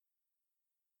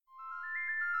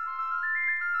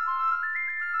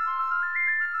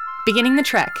Beginning the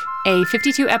Trek, a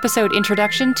 52-episode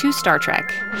introduction to Star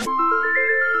Trek.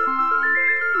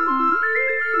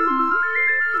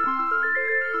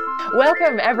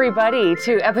 Welcome, everybody,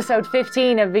 to episode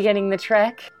 15 of Beginning the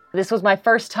Trek. This was my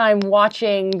first time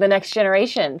watching The Next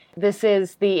Generation. This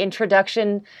is the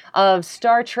introduction of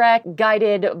Star Trek,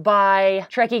 guided by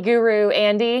Trekkie guru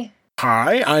Andy.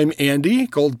 Hi, I'm Andy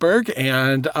Goldberg,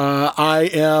 and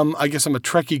I'm a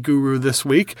Trekkie guru this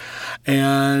week,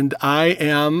 and I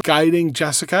am guiding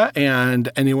Jessica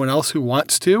and anyone else who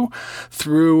wants to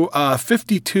through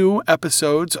 52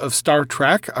 episodes of Star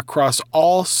Trek across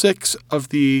all 6 of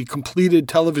the completed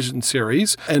television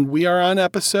series, and we are on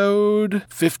episode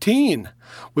 15,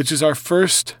 which is our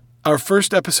first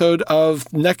episode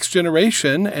of Next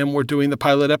Generation, and we're doing the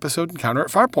pilot episode Encounter at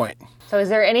Farpoint. So is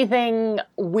there anything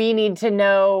we need to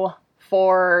know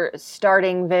for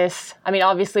starting this? I mean,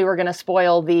 obviously we're going to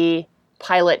spoil the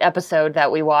pilot episode that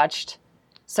we watched.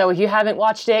 So if you haven't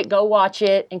watched it, go watch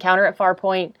it. Encounter at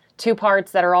Farpoint, 2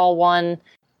 parts that are all one,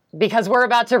 because we're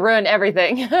about to ruin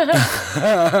everything.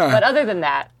 But other than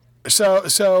that. So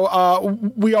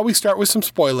we always start with some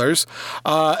spoilers,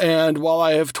 and while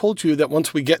I have told you that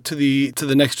once we get to the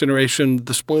Next Generation,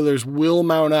 the spoilers will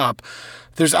mount up,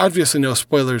 there's obviously no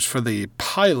spoilers for the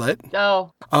pilot.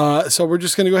 Oh. So we're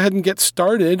just going to go ahead and get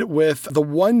started with the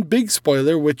one big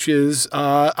spoiler, which is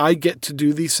I get to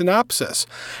do the synopsis.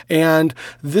 And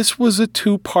this was a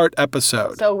 2-part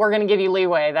episode. So we're going to give you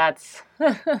leeway. That's...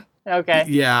 Okay.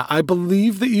 Yeah, I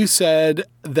believe that you said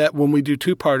that when we do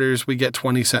 2-parters, we get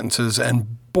 20 sentences,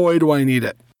 and boy, do I need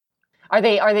it. Are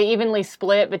they evenly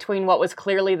split between what was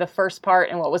clearly the first part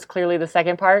and what was clearly the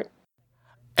second part?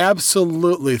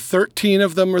 Absolutely. 13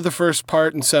 of them are the first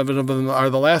part, and 7 of them are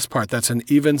the last part. That's an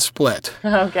even split.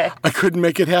 Okay. I couldn't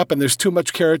make it happen. There's too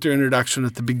much character introduction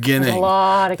at the beginning. There's a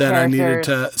lot of that characters. I needed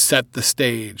to set the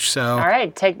stage. So. All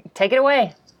right, take it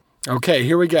away. Okay,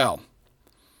 here we go.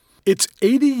 It's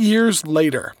 80 years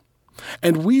later,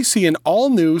 and we see an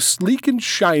all-new, sleek and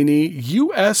shiny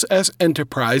USS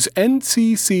Enterprise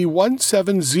NCC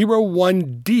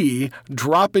 1701D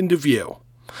drop into view.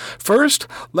 First,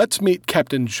 let's meet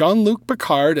Captain Jean-Luc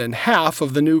Picard and half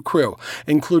of the new crew,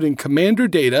 including Commander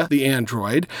Data, the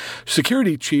android,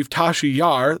 Security Chief Tasha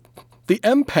Yar, the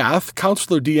empath,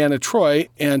 Counselor Deanna Troi,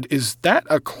 and is that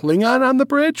a Klingon on the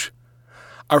bridge?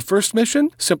 Our first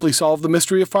mission? Simply solve the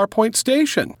mystery of Farpoint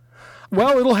Station.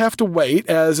 Well, it'll have to wait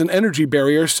as an energy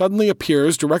barrier suddenly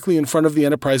appears directly in front of the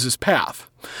Enterprise's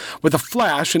path. With a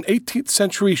flash, an 18th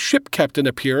century ship captain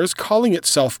appears, calling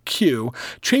itself Q,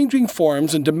 changing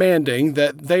forms and demanding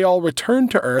that they all return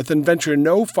to Earth and venture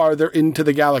no farther into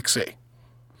the galaxy.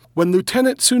 When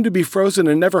Lieutenant, soon-to-be frozen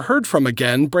and never heard from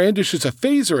again, brandishes a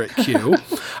phaser at Q,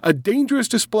 a dangerous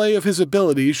display of his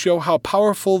abilities show how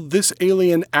powerful this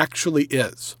alien actually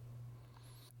is.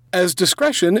 As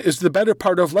discretion is the better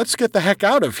part of let's get the heck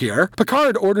out of here,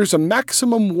 Picard orders a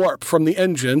maximum warp from the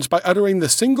engines by uttering the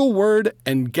single word,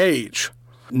 engage.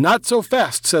 Not so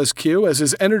fast, says Q, as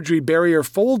his energy barrier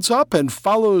folds up and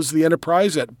follows the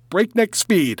Enterprise at breakneck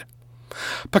speed.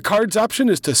 Picard's option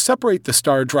is to separate the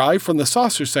star drive from the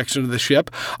saucer section of the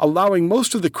ship, allowing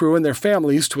most of the crew and their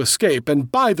families to escape, and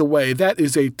by the way, that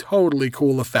is a totally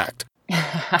cool effect.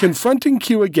 Confronting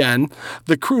Q again,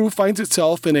 the crew finds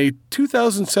itself in a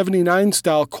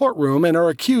 2079-style courtroom and are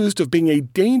accused of being a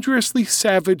dangerously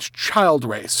savage child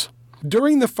race.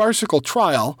 During the farcical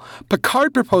trial,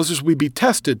 Picard proposes we be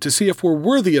tested to see if we're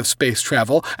worthy of space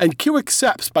travel, and Q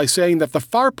accepts by saying that the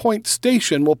Farpoint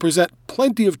Station will present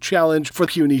plenty of challenge for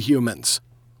puny humans.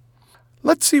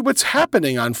 Let's see what's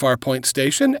happening on Farpoint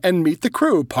Station and meet the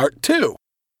crew, Part 2.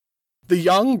 The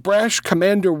young, brash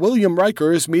Commander William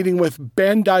Riker is meeting with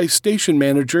Bandai Station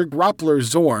Manager Groppler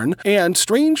Zorn, and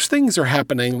strange things are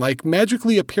happening like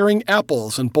magically appearing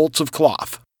apples and bolts of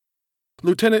cloth.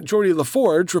 Lieutenant Geordi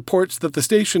LaForge reports that the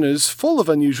station is full of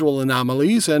unusual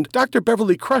anomalies, and Dr.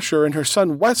 Beverly Crusher and her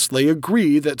son Wesley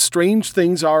agree that strange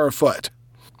things are afoot.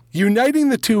 Uniting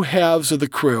the 2 halves of the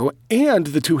crew and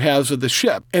the 2 halves of the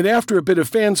ship, and after a bit of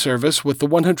fan service with the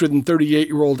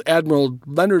 138-year-old Admiral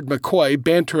Leonard McCoy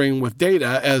bantering with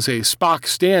Data as a Spock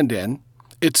stand-in,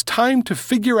 it's time to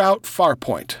figure out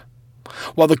Farpoint.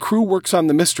 While the crew works on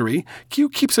the mystery, Q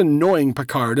keeps annoying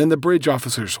Picard and the bridge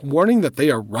officers, warning that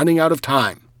they are running out of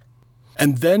time.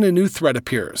 And then a new threat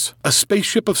appears, a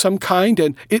spaceship of some kind,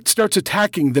 and it starts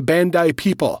attacking the Bandai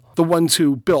people, the ones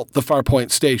who built the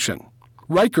Farpoint Station.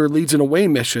 Riker leads an away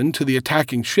mission to the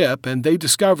attacking ship, and they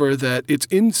discover that its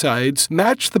insides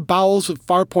match the bowels of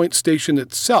Farpoint Station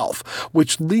itself,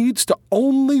 which leads to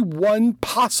only one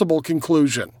possible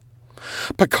conclusion.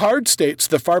 Picard states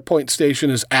the Farpoint station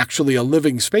is actually a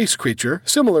living space creature,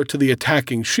 similar to the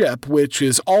attacking ship, which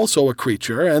is also a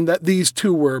creature, and that these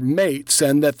two were mates,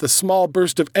 and that the small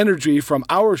burst of energy from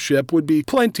our ship would be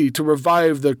plenty to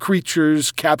revive the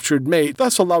creature's captured mate,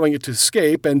 thus allowing it to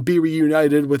escape and be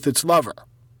reunited with its lover.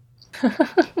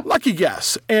 Lucky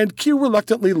guess, and Q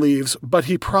reluctantly leaves, but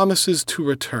he promises to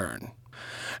return.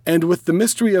 And with the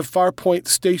mystery of Farpoint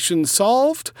Station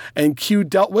solved and Q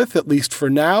dealt with, at least for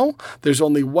now, there's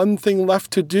only one thing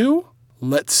left to do.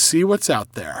 Let's see what's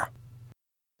out there.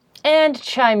 And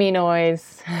chimey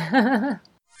noise.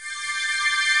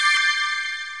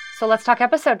 So let's talk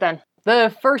episode then.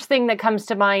 The first thing that comes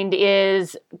to mind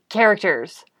is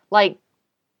characters. Like,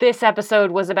 this episode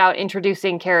was about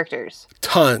introducing characters.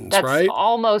 Tons, right? That's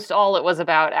almost all it was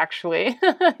about, actually,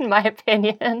 in my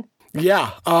opinion.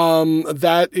 Yeah,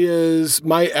 that is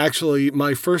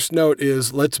my first note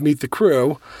is let's meet the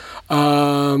crew.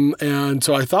 And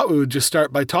so I thought we would just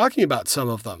start by talking about some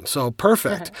of them. So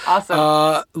perfect.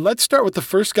 Awesome. Let's start with the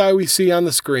first guy we see on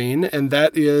the screen, and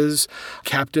that is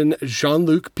Captain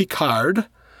Jean-Luc Picard,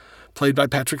 played by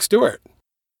Patrick Stewart.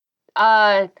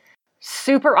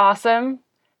 Super awesome.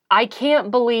 I can't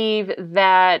believe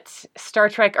that Star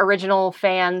Trek original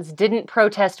fans didn't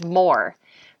protest more,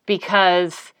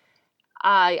 because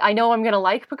I know I'm going to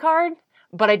like Picard,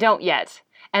 but I don't yet.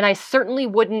 And I certainly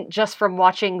wouldn't just from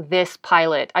watching this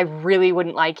pilot. I really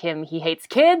wouldn't like him. He hates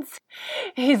kids.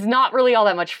 He's not really all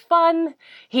that much fun.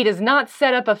 He does not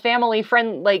set up a fun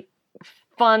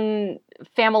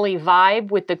family vibe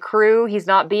with the crew. He's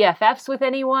not BFFs with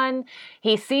anyone.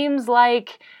 He seems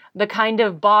like the kind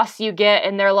of boss you get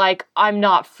and they're like, I'm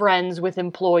not friends with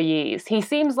employees. He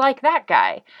seems like that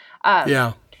guy.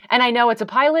 Yeah. And I know it's a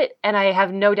pilot, and I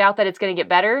have no doubt that it's going to get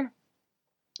better.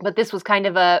 But this was kind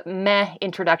of a meh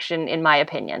introduction, in my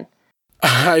opinion.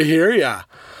 I hear ya.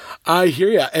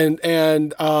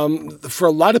 And for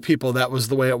a lot of people, that was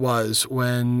the way it was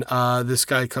when this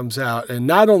guy comes out. And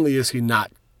not only is he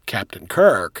not Captain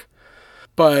Kirk,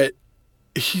 but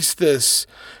he's this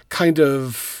kind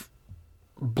of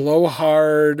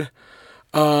blowhard,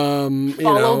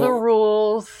 follow the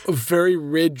rules, very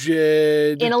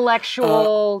rigid,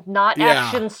 intellectual, not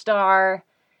action star.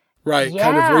 Right,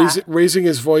 yeah. Kind of raising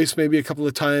his voice maybe a couple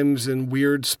of times in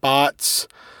weird spots.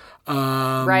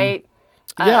 Right.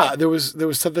 There was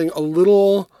something a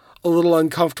little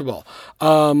uncomfortable.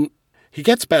 He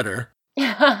gets better.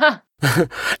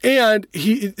 And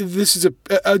this is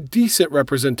a decent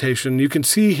representation. You can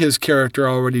see his character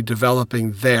already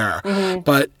developing there. Mm-hmm.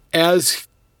 But as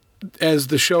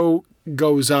the show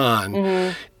goes on,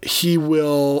 mm-hmm. he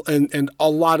will, and a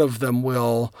lot of them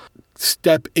will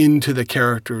step into the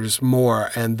characters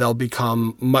more, and they'll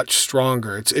become much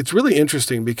stronger. It's really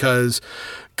interesting because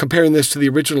comparing this to the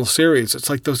original series, it's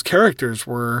like those characters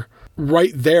were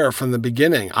right there from the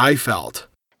beginning, I felt.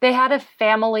 They had a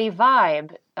family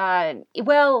vibe.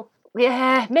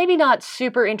 Maybe not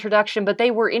super introduction, but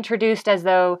they were introduced as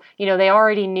though, they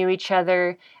already knew each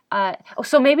other.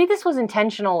 So maybe this was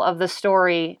intentional of the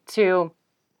story to,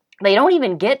 they don't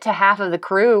even get to half of the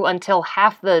crew until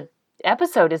half the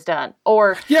episode is done.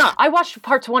 Or, I watched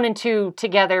parts 1 and 2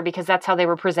 together because that's how they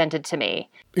were presented to me.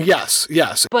 Yes.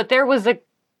 But there was a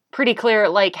pretty clear,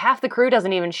 half the crew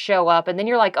doesn't even show up, and then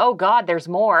you're like, oh God, there's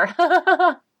more.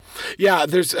 Yeah,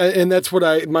 and that's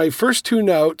what my first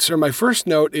note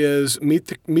is meet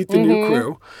the mm-hmm. new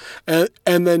crew,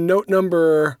 and then note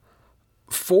number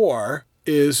 4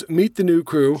 is Meet the New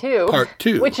Crew, Part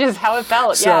 2. Which is how it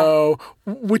felt,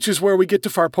 which is where we get to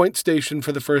Farpoint Station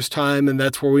for the first time, and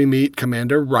that's where we meet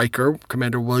Commander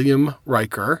William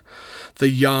Riker, the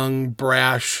young,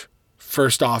 brash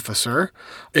first officer.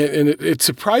 And it's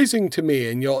surprising to me,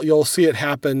 and you'll see it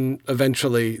happen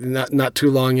eventually, not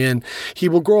too long in. He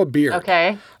will grow a beard.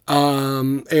 Okay.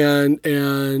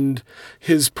 And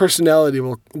his personality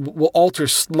will alter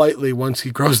slightly once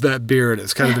he grows that beard.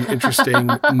 It's kind of an interesting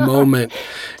moment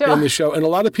in the show. And a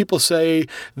lot of people say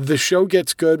the show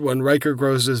gets good when Riker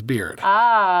grows his beard.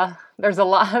 There's a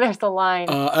line.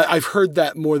 I've heard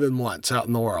that more than once out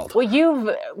in the world. Well,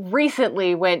 you've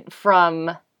recently went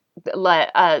from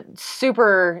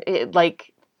super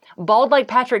bald like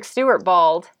Patrick Stewart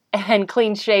bald and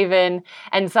clean shaven,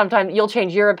 and sometimes you'll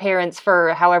change your appearance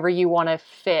for however you want to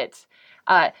fit.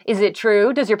 Is it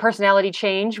true? Does your personality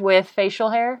change with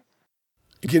facial hair?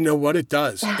 You know what? It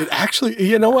does. It actually,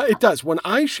 it does. When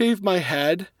I shave my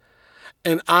head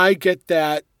and I get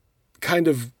that kind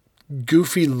of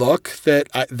goofy look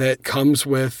that comes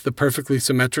with the perfectly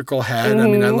symmetrical head. I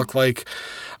mean, I look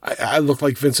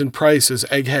like Vincent Price's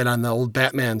Egghead on the old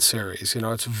Batman series.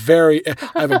 It's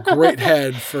I have a great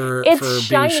head for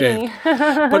being shaved.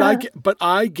 But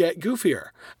I get goofier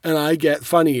and I get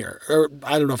funnier. Or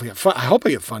I don't know if I get fun. I hope I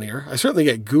get funnier. I certainly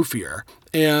get goofier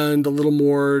and a little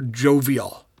more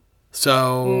jovial.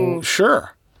 So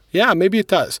sure. Yeah, maybe it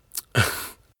does.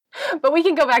 But we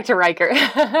can go back to Riker.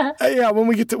 Yeah, when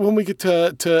we get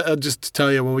to just to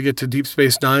tell you, when we get to Deep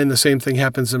Space Nine, the same thing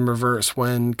happens in reverse.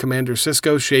 When Commander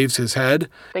Sisko shaves his head,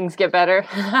 things get better.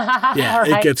 Yeah,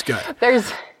 right. It gets good.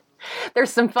 There's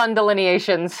some fun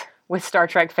delineations with Star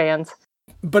Trek fans.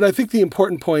 But I think the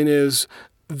important point is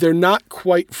they're not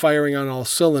quite firing on all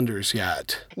cylinders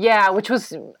yet. Yeah,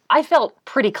 I felt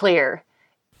pretty clear.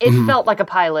 It felt like a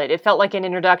pilot. It felt like an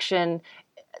introduction.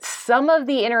 Some of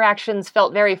the interactions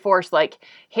felt very forced, like,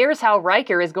 here's how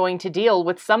Riker is going to deal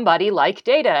with somebody like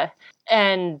Data,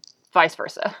 and vice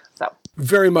versa. So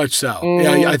very much so.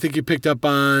 Yeah, I think you picked up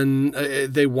on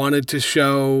they wanted to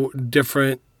show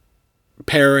different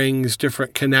pairings,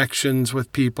 different connections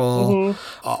with people,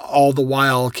 all the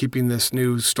while keeping this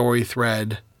new story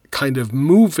thread kind of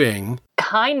moving.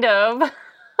 Kind of.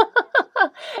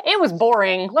 It was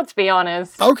boring, let's be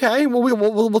honest. Okay, well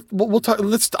we'll talk.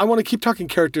 I want to keep talking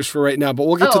characters for right now, but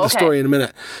we'll get to the story in a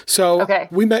minute. So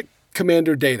we met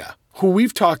Commander Data, who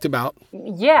we've talked about.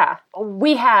 Yeah,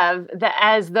 we have,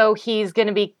 as though he's going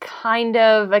to be kind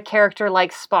of a character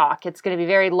like Spock. It's going to be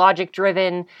very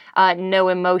logic-driven, no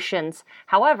emotions.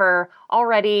 However,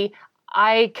 already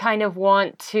I kind of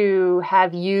want to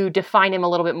have you define him a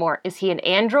little bit more. Is he an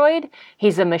android?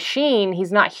 He's a machine.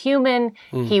 He's not human.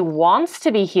 He wants to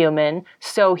be human,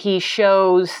 so he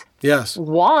shows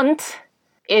want.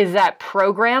 Is that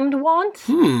programmed want?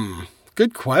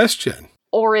 Good question.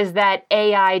 Or is that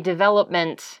AI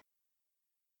development?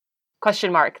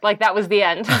 Question mark. Like that was the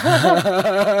end.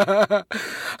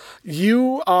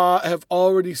 You have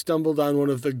already stumbled on one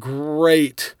of the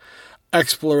great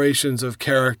explorations of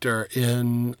character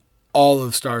in all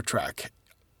of Star Trek.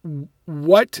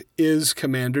 What is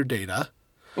Commander Data?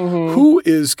 Who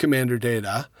is Commander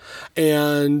Data?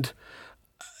 And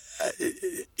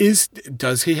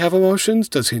does he have emotions?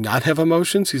 Does he not have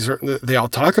emotions? They all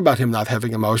talk about him not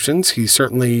having emotions. He's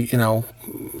certainly,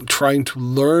 trying to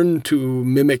learn to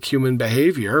mimic human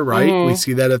behavior, right? We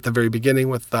see that at the very beginning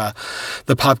with the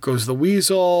Pop Goes the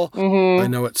Weasel. I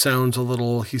know he sounds a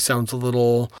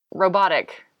little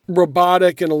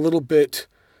robotic and a little bit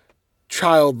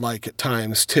childlike at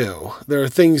times too. There are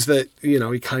things that,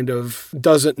 he kind of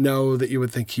doesn't know that you would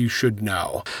think he should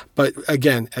know. But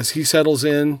again, as he settles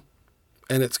in,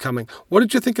 and it's coming. What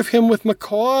did you think of him with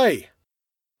McCoy?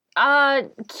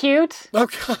 Cute.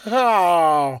 Okay.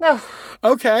 Oh. No.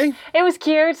 Okay. It was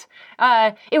cute.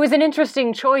 It was an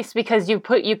interesting choice because you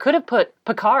could have put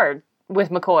Picard with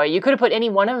McCoy. You could have put any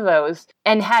one of those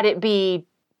and had it be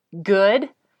good.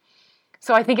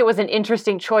 So I think it was an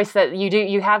interesting choice that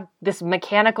you have this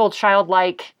mechanical,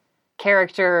 childlike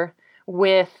character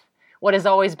with what has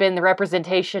always been the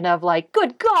representation of like,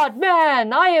 good God,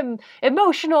 man, I am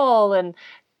emotional and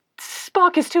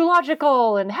Spock is too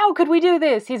logical and how could we do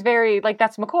this? He's very, like,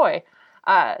 that's McCoy.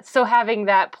 So having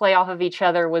that play off of each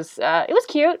other was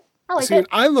cute. I liked it.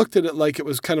 I looked at it like it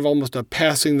was kind of almost a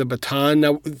passing the baton.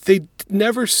 Now, they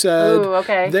never said,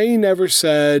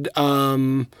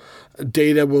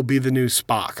 Data will be the new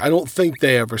Spock. I don't think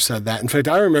they ever said that. In fact,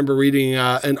 I remember reading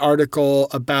an article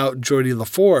about Geordie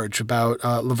LaForge, about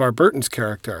LeVar Burton's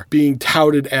character, being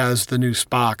touted as the new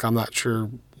Spock. I'm not sure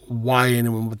why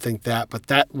anyone would think that, but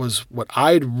that was what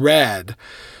I'd read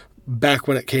back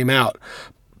when it came out.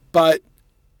 But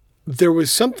there was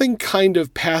something kind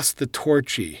of past the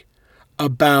torchy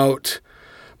about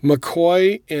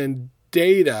McCoy and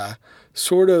Data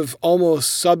sort of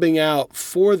almost subbing out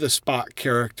for the Spock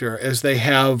character as they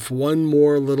have one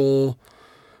more little,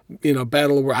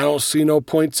 battle where I don't see no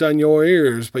points on your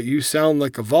ears, but you sound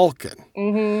like a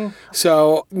Vulcan.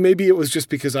 So maybe it was just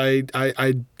because I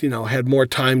had more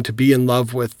time to be in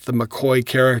love with the McCoy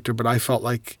character, but I felt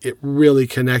like it really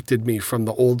connected me from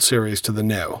the old series to the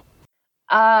new.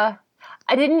 I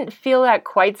didn't feel that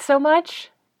quite so much.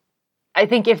 I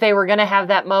think if they were going to have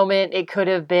that moment, it could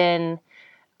have been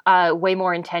way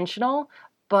more intentional,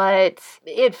 but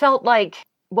it felt like,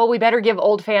 well, we better give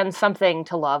old fans something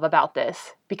to love about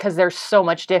this because there's so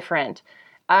much different.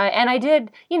 And I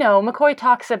did, McCoy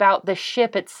talks about the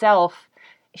ship itself.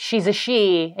 She's a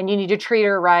she, and you need to treat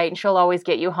her right, and she'll always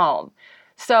get you home.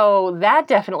 So that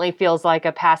definitely feels like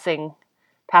a passing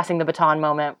the baton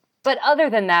moment. But other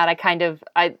than that,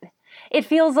 it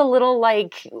feels a little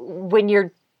like when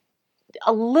you're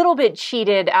a little bit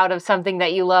cheated out of something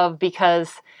that you love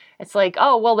because it's like,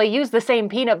 oh, well, they use the same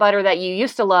peanut butter that you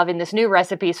used to love in this new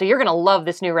recipe, so you're going to love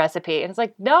this new recipe. And it's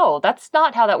like, no, that's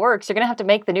not how that works. You're going to have to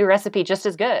make the new recipe just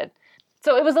as good.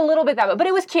 So it was a little bit that way, but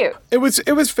it was cute. It was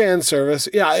fan service.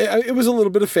 Yeah, it was a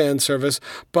little bit of fan service,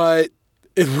 but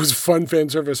it was fun fan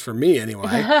service for me anyway.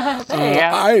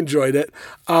 I enjoyed it.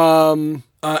 And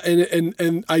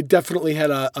I definitely had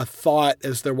a thought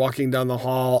as they're walking down the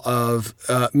hall of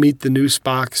meet the new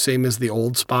Spock, same as the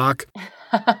old Spock.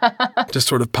 Just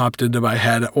sort of popped into my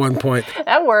head at one point.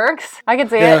 That works. I can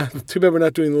see it. Yeah, too bad we're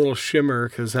not doing the little shimmer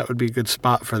because that would be a good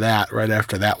spot for that right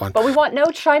after that one. But we want no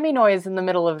chimey noise in the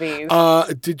middle of these.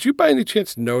 Did you by any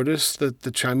chance notice that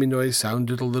the chimey noise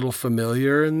sounded a little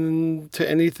familiar to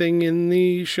anything in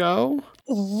the show?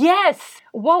 Yes.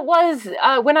 What was,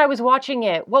 when I was watching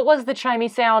it, what was the chimey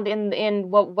sound in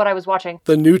what I was watching?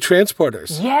 The new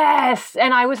transporters. Yes.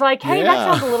 And I was like, hey, that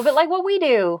sounds a little bit like what we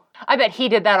do. I bet he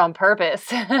did that on purpose.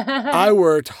 I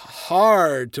worked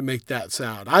hard to make that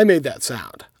sound. I made that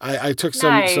sound. I took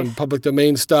some public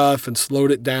domain stuff and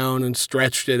slowed it down and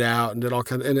stretched it out and did all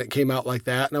kinds, and it came out like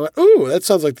that. And I went, ooh, that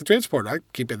sounds like the transporter. I'm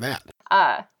keeping that.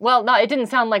 Well, no, it didn't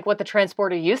sound like what the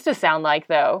transporter used to sound like,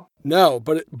 though. No,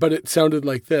 but it sounded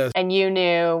like this. And you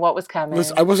knew what was coming.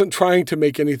 Listen, I wasn't trying to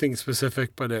make anything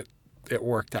specific, but it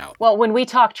worked out. Well, when we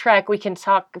talk Trek, we can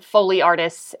talk Foley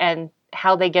artists and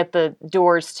how they get the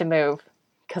doors to move.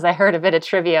 Because I heard a bit of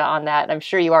trivia on that. I'm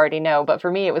sure you already know, but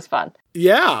for me, it was fun.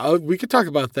 Yeah, we could talk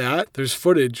about that. There's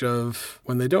footage of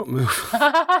when they don't move.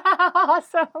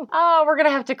 Awesome. Oh, we're going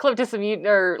to have to clip to some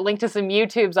link to some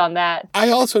YouTubes on that. I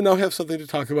also now have something to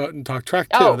talk about in Talk Trek,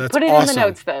 too. Oh, that's put it awesome. in the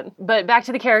notes then. But back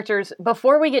to the characters.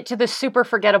 Before we get to the super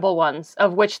forgettable ones,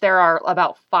 of which there are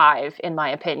about 5, in my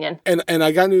opinion. And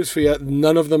I got news for you.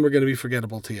 None of them are going to be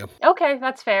forgettable to you. Okay,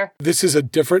 that's fair. This is a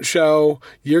different show.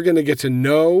 You're going to get to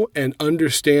know and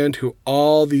understand who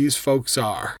all these folks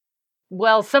are.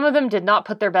 Well, some of them did not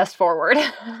put their best forward.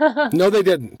 No, they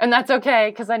didn't. And that's okay,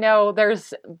 because I know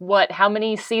there's, how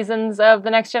many seasons of The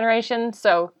Next Generation?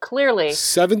 So clearly...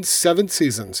 Seven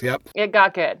seasons, yep. It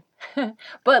got good.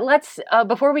 But let's,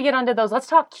 before we get onto those, let's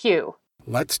talk Q.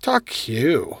 Let's talk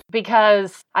Q.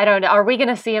 Because, I don't know, are we going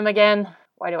to see him again?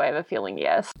 Why do I have a feeling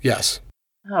yes? Yes.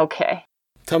 Okay.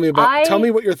 Tell me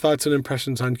what your thoughts and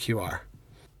impressions on Q are.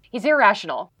 He's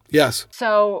irrational. Yes.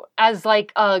 So, as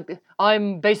like,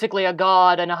 I'm basically a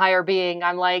god and a higher being,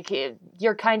 I'm like,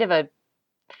 you're kind of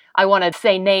I want to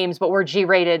say names, but we're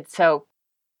G-rated, so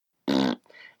I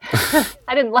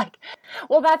didn't like,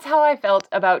 well, that's how I felt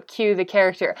about Q, the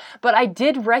character. But I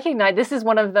did recognize, this is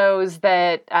one of those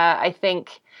that I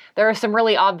think there are some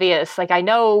really obvious, like I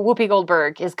know Whoopi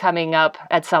Goldberg is coming up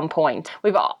at some point.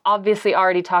 We've obviously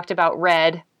already talked about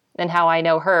Red and how I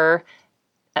know her.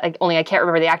 Only I can't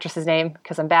remember the actress's name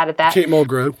because I'm bad at that. Kate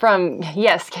Mulgrew.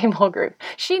 Kate Mulgrew.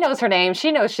 She knows her name. She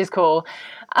knows she's cool.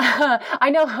 I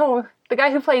know the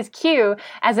guy who plays Q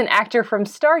as an actor from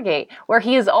Stargate, where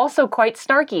he is also quite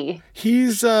snarky.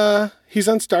 He's on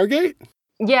Stargate?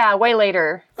 Yeah, way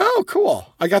later. Oh,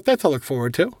 cool. I got that to look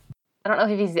forward to. I don't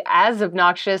know if he's as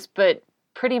obnoxious, but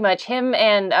pretty much him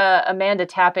and Amanda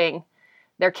Tapping,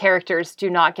 their characters do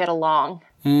not get along.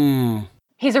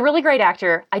 He's a really great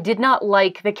actor. I did not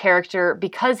like the character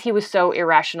because he was so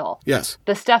irrational. Yes.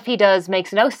 The stuff he does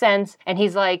makes no sense, and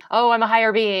he's like, oh, I'm a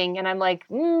higher being, and I'm like,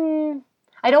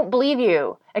 I don't believe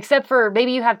you, except for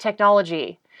maybe you have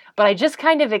technology. But I just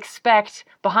kind of expect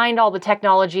behind all the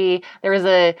technology, there is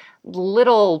a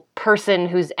little person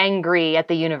who's angry at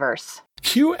the universe.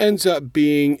 Q ends up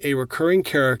being a recurring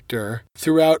character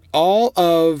throughout all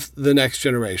of The Next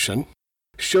Generation.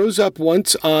 Shows up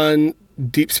once on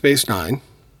Deep Space Nine.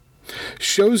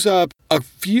 Shows up a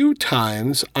few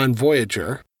times on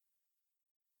Voyager.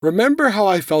 Remember how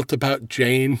I felt about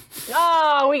Jane?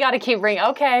 Oh, we got to keep bringing...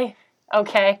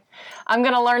 Okay. I'm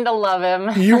going to learn to love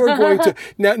him. You are going to...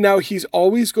 Now, he's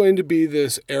always going to be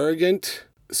this arrogant,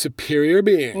 superior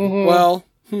being. Mm-hmm. Well,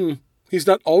 he's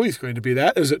not always going to be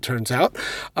that, as it turns out.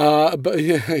 But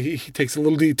he takes a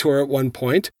little detour at one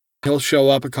point. He'll show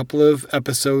up a couple of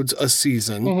episodes a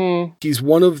season. Mm-hmm. He's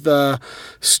one of the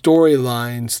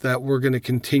storylines that we're going to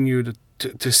continue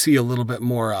to see a little bit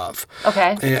more of.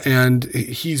 Okay. And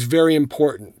he's very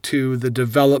important to the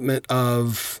development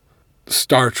of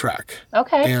Star Trek.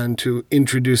 Okay. And to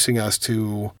introducing us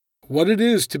to what it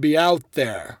is to be out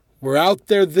there. We're out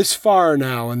there this far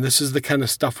now, and this is the kind of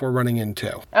stuff we're running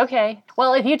into. Okay.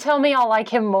 Well, if you tell me I'll like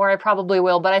him more, I probably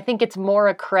will, but I think it's more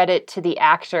a credit to the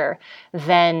actor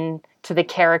than to the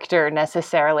character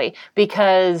necessarily,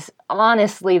 because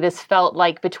honestly, this felt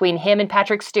like between him and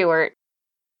Patrick Stewart,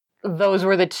 those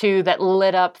were the two that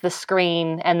lit up the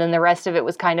screen, and then the rest of it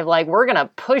was kind of like, we're going to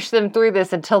push them through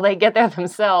this until they get there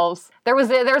themselves.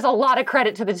 There's a lot of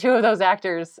credit to the two of those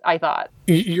actors, I thought.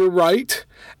 You're right.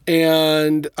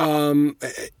 And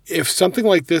if something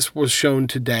like this was shown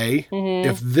today,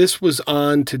 if this was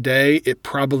on today, it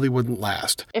probably wouldn't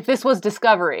last. If this was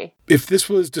Discovery. If this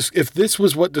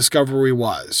was what Discovery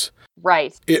was.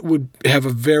 Right. It would have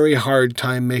a very hard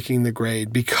time making the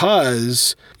grade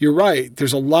because you're right.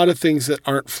 There's a lot of things that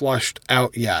aren't flushed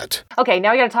out yet. Okay,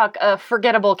 now we got to talk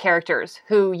forgettable characters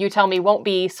who you tell me won't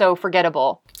be so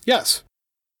forgettable. Yes.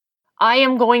 I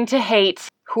am going to hate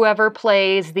whoever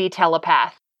plays the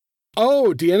telepath.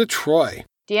 Oh, Deanna Troi.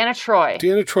 Deanna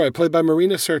Troi, played by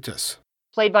Marina Sirtis.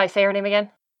 Played by, say her name again?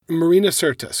 Marina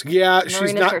Sirtis. Yeah, she's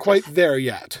Marina not Sirtis. quite there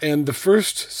yet. And the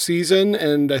first season,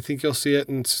 and I think you'll see it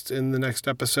in the next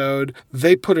episode,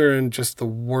 they put her in just the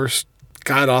worst,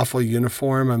 god-awful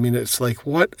uniform. I mean, it's like,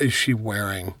 what is she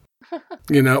wearing?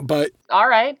 But... All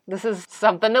right, this is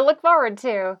something to look forward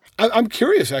to. I'm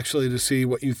curious, actually, to see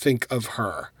what you think of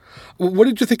her. What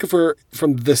did you think of her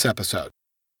from this episode?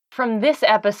 From this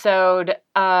episode,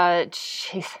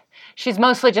 she's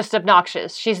mostly just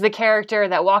obnoxious. She's the character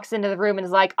that walks into the room and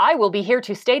is like, I will be here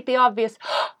to state the obvious.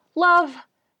 Love.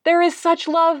 There is such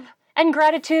love and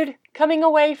gratitude coming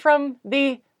away from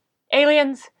the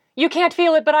aliens. You can't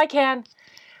feel it, but I can.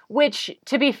 Which,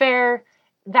 to be fair,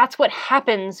 that's what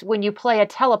happens when you play a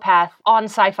telepath on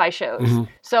sci-fi shows. Mm-hmm.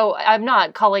 So I'm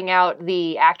not calling out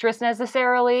the actress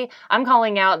necessarily. I'm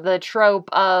calling out the trope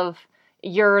of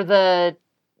you're the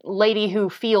lady who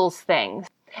feels things.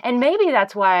 And maybe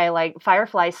that's why I like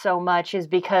Firefly so much, is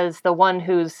because the one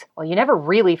who's, well, you never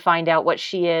really find out what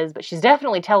she is, but she's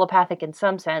definitely telepathic in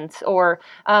some sense. Or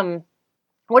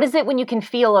what is it when you can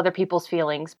feel other people's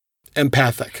feelings?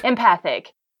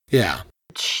 Empathic. Yeah.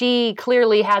 She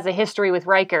clearly has a history with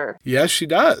Riker. Yes, she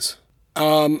does.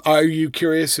 Are you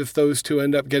curious if those two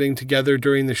end up getting together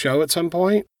during the show at some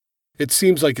point? It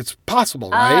seems like it's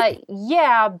possible, right?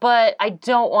 Yeah, but I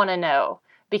don't want to know.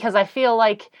 Because I feel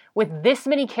like with this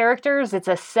many characters, it's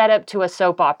a setup to a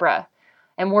soap opera.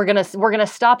 And we're gonna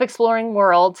stop exploring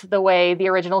worlds the way the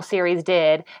original series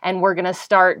did, and we're gonna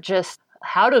start just,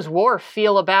 how does Worf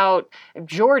feel about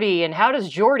Geordi, and how does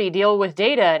Geordi deal with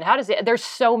Data, and there's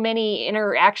so many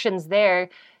interactions there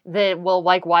that, well,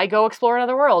 like, why go explore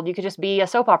another world? You could just be a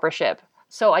soap opera ship.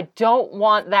 So I don't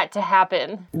want that to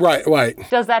happen. Right.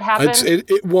 Does that happen?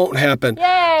 It won't happen.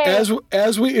 Yay!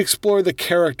 As we explore the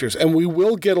characters, and we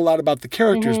will get a lot about the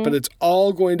characters, but it's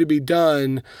all going to be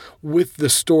done with the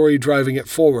story driving it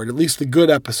forward. At least the good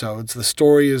episodes. The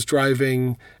story is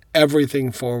driving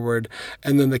everything forward,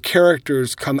 and then the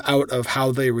characters come out of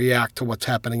how they react to what's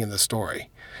happening in the story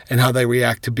and how they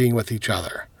react to being with each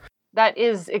other. That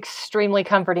is extremely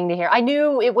comforting to hear. I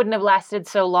knew it wouldn't have lasted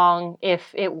so long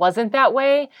if it wasn't that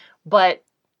way, but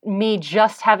me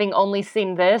just having only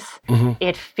seen this,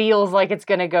 it feels like it's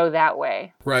going to go that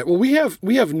way. Right. Well, we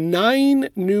have 9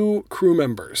 new crew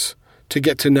members to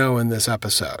get to know in this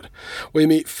episode. We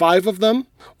meet 5 of them.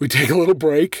 We take a little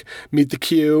break, meet the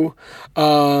Q,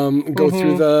 go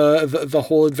through the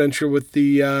whole adventure with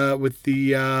the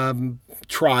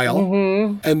trial,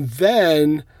 and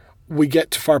then we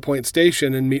get to Farpoint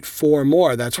Station and meet 4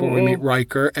 more. That's where we meet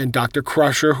Riker and Dr.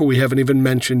 Crusher, who we haven't even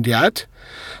mentioned yet.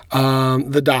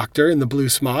 The doctor in the blue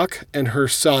smock, and her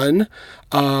son,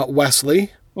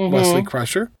 Wesley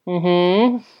Crusher.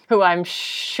 Who I'm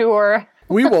sure...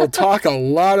 We will talk a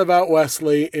lot about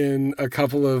Wesley in a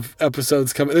couple of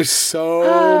episodes coming. There's so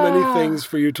many things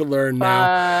for you to learn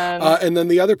now. And then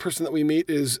the other person that we meet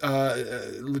is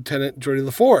Lieutenant Geordi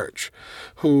LaForge,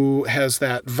 who has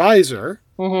that visor.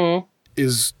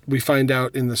 We find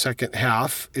out in the second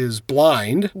half, is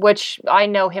blind. Which I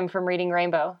know him from reading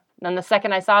Rainbow. And the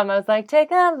second I saw him, I was like,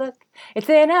 take a look. It's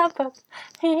in a book.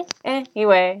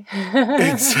 Anyway.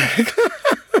 Exactly.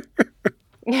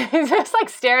 He's just like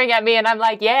staring at me, and I'm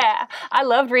like, yeah, I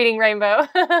loved reading Rainbow.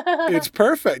 It's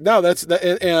perfect. No, that's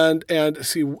and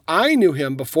see, I knew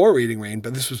him before reading Rainbow.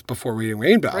 This was before reading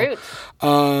Rainbow.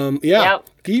 Roots. Yep.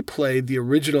 He played the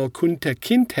original Kunta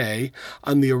Kinte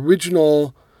on the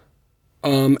original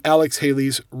Alex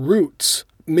Haley's Roots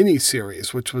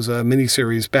miniseries, which was a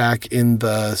miniseries back in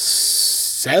the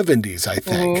 70s, I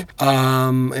think.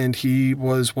 And he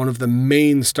was one of the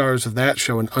main stars of that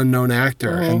show, an unknown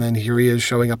actor. And then here he is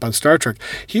showing up on Star Trek.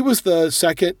 He was the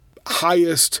second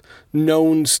highest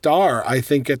known star, I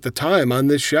think, at the time on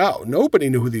this show. Nobody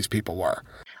knew who these people were.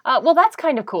 Well, that's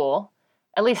kind of cool.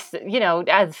 At least,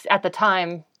 as at the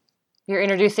time you're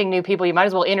introducing new people, you might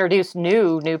as well introduce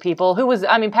new people.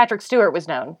 Patrick Stewart was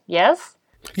known. Yes?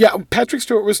 Yeah, Patrick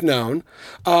Stewart was known,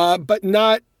 but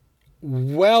not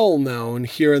well known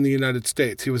here in the United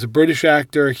States. He was a British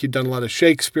actor. He'd done a lot of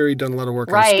Shakespeare. He'd done a lot of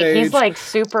work on stage. Right, he's like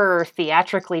super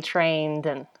theatrically trained.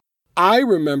 And I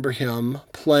remember him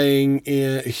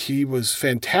he was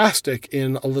fantastic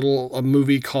in a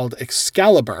movie called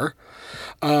Excalibur.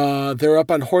 They're up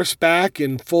on horseback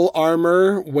in full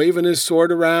armor, waving his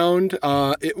sword around.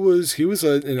 He was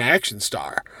an action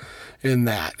star in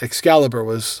that. Excalibur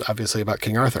was obviously about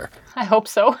King Arthur. I hope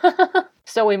so.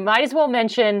 So we might as well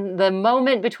mention the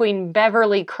moment between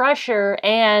Beverly Crusher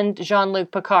and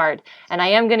Jean-Luc Picard. And I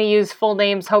am going to use full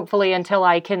names, hopefully, until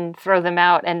I can throw them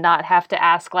out and not have to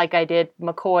ask like I did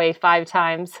McCoy 5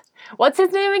 times. What's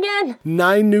his name again?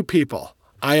 9 new people.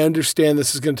 I understand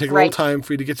this is going to take a little time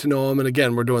for you to get to know him. And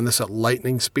again, we're doing this at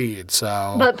lightning speed,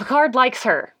 so... But Picard likes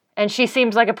her, and she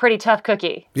seems like a pretty tough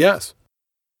cookie. Yes.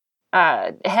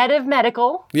 Head of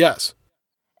medical. Yes.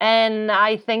 And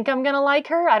I think I'm going to like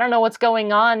her. I don't know what's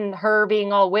going on, her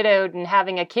being all widowed and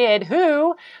having a kid,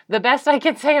 who, the best I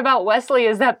can say about Wesley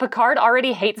is that Picard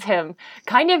already hates him,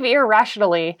 kind of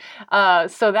irrationally.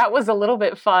 So that was a little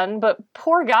bit fun, but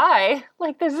poor guy.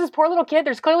 Like, there's this poor little kid.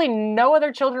 There's clearly no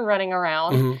other children running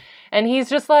around. Mm-hmm. And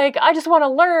he's just like, I just want to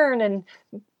learn and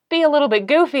be a little bit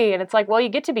goofy. And it's like, well, you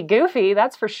get to be goofy,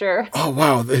 that's for sure. Oh,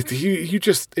 wow. You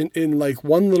just, in like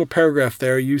one little paragraph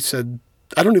there, you said,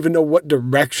 I don't even know what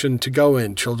direction to go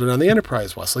in. Children on the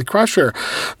Enterprise, Wesley Crusher,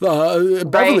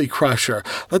 Beverly Crusher.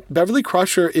 Beverly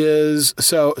Crusher is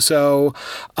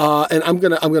and I'm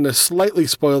gonna slightly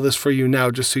spoil this for you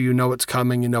now, just so you know what's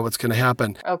coming, you know what's going to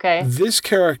happen. Okay. This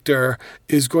character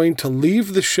is going to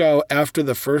leave the show after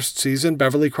the first season,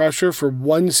 Beverly Crusher, for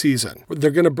 1 season.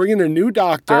 They're going to bring in a new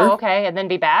doctor. Oh, okay, and then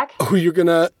be back. Who you're going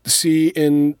to see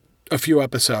in a few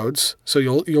episodes, so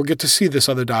you'll get to see this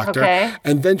other doctor,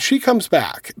 and then she comes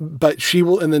back, but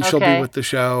she'll be with the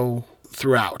show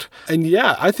throughout. And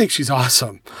yeah, I think she's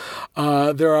awesome.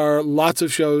 There are lots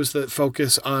of shows that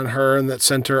focus on her and that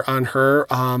center on her.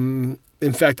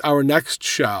 In fact, our next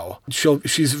show,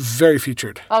 she's very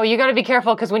featured. Oh, you got to be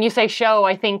careful, because when you say show,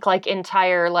 I think like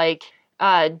entire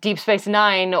Deep Space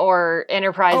Nine or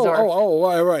Enterprise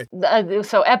right.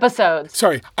 So episodes.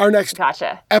 Sorry, our next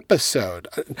episode.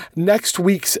 Next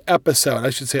week's episode,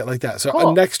 I should say it like that.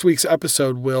 So next week's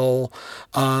episode will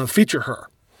feature her.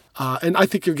 And I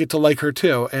think you'll get to like her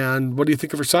too. And what do you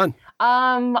think of her son?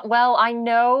 Well, I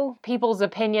know people's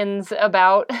opinions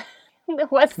about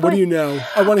Wesley. What do you know?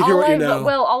 I want to hear what you know.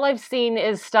 Well, all I've seen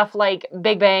is stuff like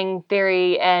Big Bang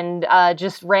Theory and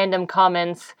just random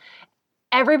comments.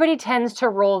 Everybody tends to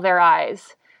roll their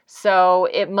eyes. So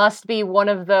it must be one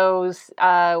of those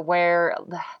where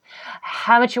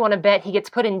how much you want to bet he gets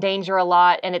put in danger a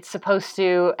lot, and it's supposed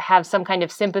to have some kind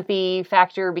of sympathy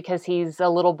factor because he's a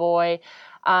little boy.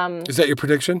 Is that your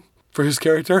prediction for his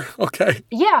character? Okay.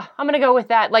 Yeah, I'm going to go with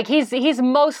that. Like, he's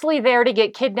mostly there to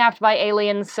get kidnapped by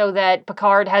aliens so that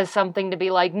Picard has something to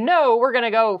be like, no, we're going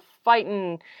to go fight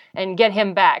and get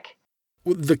him back.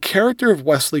 The character of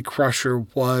Wesley Crusher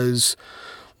was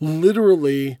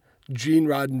literally Gene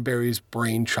Roddenberry's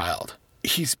brainchild.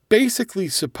 He's basically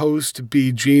supposed to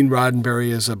be Gene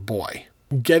Roddenberry as a boy,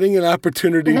 getting an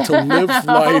opportunity to live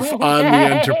life on the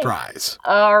Enterprise.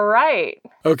 All right.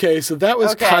 Okay, so that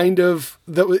was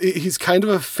he's kind of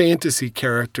a fantasy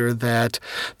character that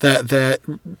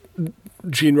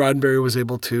Gene Roddenberry was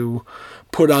able to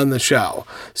put on the show.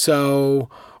 So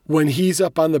when he's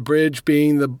up on the bridge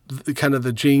being the kind of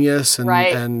the genius and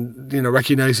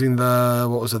recognizing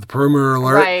the perimeter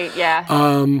alert. Right, yeah.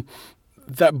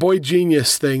 That boy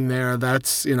genius thing there,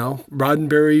 that's,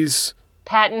 Roddenberry's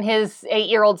patting his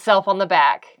 8-year-old self on the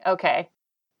back. Okay.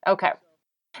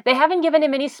 They haven't given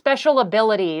him any special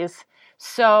abilities.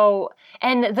 So,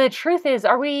 and the truth is,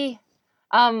 are we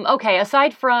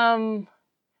aside from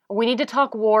we need to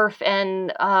talk Worf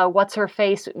and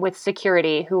what's-her-face with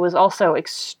security, who was also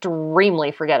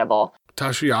extremely forgettable.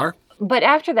 Tasha Yar. But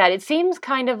after that, it seems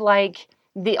kind of like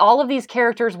all of these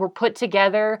characters were put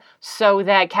together so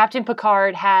that Captain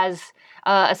Picard has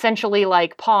essentially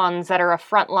like pawns that are a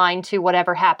front line to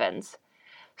whatever happens.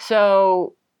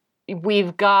 So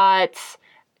we've got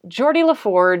Geordi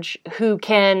LaForge, who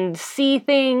can see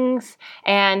things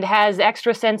and has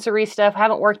extrasensory stuff.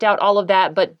 Haven't worked out all of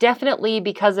that, but definitely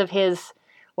because of his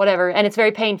whatever, and it's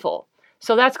very painful.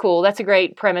 So that's cool. That's a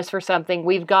great premise for something.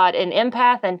 We've got an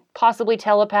empath and possibly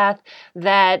telepath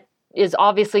that is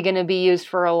obviously going to be used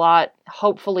for a lot,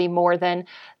 hopefully more than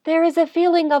there is a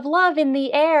feeling of love in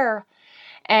the air.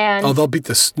 And they'll beat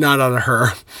the snot out of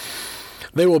her.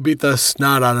 They will beat the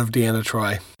snot out of Deanna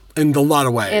Troi in a lot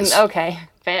of ways.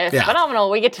 Phenomenal.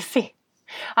 We get to see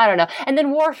I don't know. And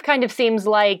then Worf kind of seems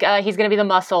like he's going to be the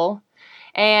muscle.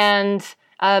 And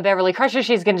Beverly Crusher,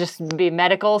 she's going to just be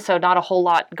medical, so not a whole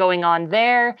lot going on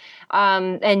there.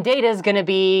 And Data's going to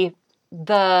be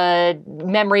the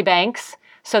memory banks,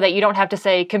 so that you don't have to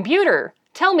say, computer,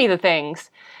 tell me the things.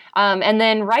 And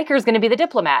then Riker's going to be the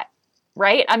diplomat,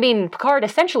 right? I mean, Picard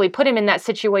essentially put him in that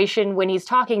situation when he's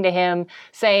talking to him,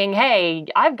 saying, hey,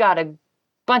 I've got a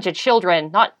bunch of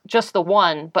children, not just the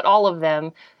one, but all of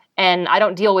them, and I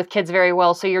don't deal with kids very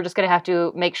well, so you're just going to have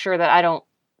to make sure that I don't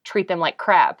treat them like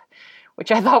crap,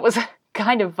 which I thought was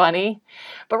kind of funny.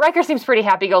 But Riker seems pretty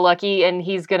happy-go-lucky, and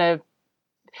he's going to...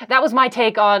 That was my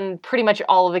take on pretty much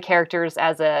all of the characters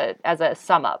as a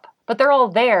sum-up. But they're all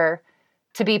there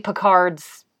to be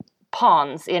Picard's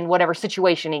pawns in whatever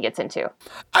situation he gets into.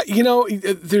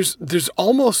 There's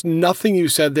almost nothing you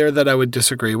said there that I would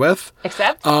disagree with.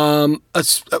 Except?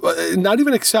 Not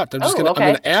even except. I'm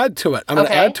going to add to it. I'm going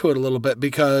to add to it a little bit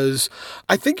because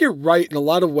I think you're right in a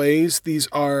lot of ways.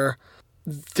 They're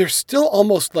still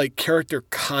almost like character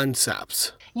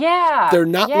concepts. Yeah. They're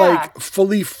not like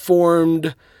fully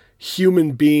formed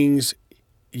human beings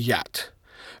yet.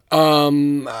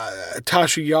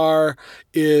 Tasha Yar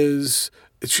is...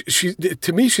 She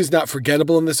to me, she's not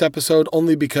forgettable in this episode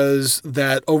only because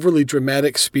that overly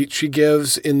dramatic speech she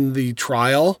gives in the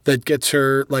trial that gets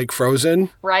her like frozen.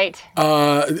 Right.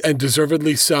 And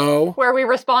deservedly so. Where we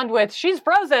respond with, she's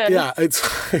frozen. Yeah,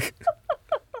 it's like...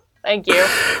 Thank you.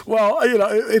 Well,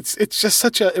 it's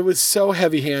just it was so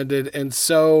heavy-handed and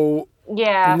so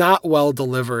not well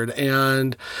delivered.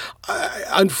 And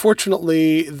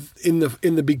unfortunately, in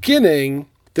the beginning,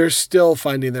 they're still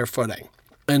finding their footing.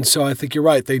 And so I think you're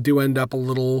right. They do end up a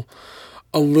little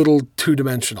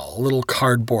two-dimensional, a little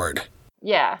cardboard.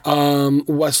 Yeah.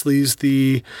 Wesley's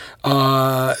the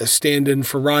stand-in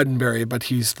for Roddenberry, but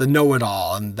he's the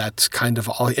know-it-all, and that's kind of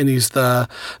all. And he's the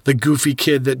goofy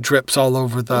kid that drips all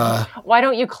over the... Why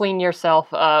don't you clean yourself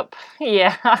up?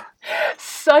 Yeah.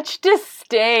 Such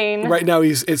disdain. Right now,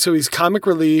 he's comic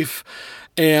relief,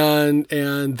 and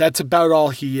that's about all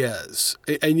he is.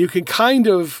 And you can kind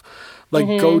of...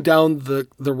 go down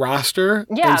the roster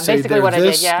and say basically what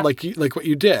this, I did, like what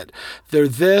you did. They're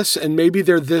this, and maybe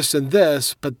they're this and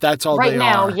this, but that's all they are. Right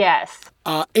now, yes.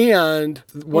 And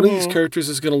one of these characters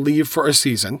is going to leave for a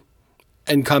season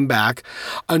and come back.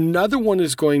 Another one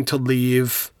is going to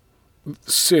leave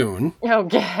soon.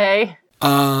 Okay.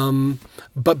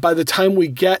 But by the time we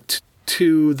get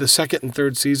to the second and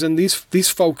third season, these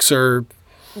folks are...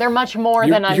 They're much more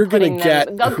than I'm putting them. You're going to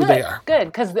get who they are. Good,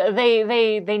 because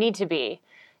they need to be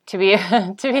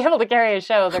able to carry a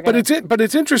show. But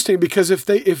it's interesting because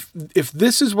if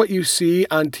this is what you see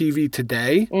on TV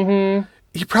today,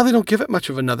 you probably don't give it much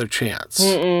of another chance.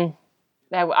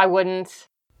 I wouldn't.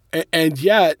 And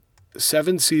yet,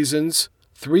 7 seasons,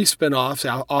 3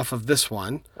 spinoffs off of this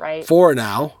one. Right. 4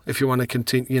 now, if you want to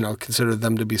continue, consider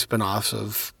them to be spinoffs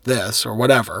of this or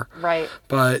whatever. Right.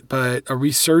 But a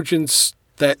resurgence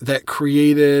that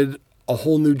created a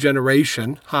whole new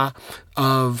generation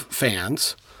of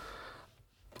fans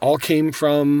all came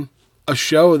from a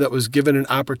show that was given an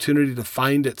opportunity to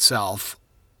find itself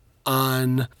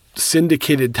on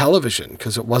syndicated television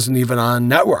because it wasn't even on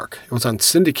network. It was on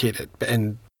syndicated.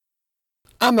 And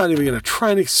I'm not even going to try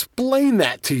and explain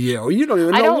that to you. You don't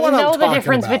even know what I'm talking about. I don't know the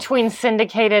difference between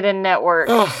syndicated and network,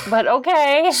 but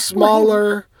okay.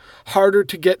 Smaller, harder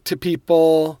to get to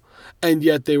people. And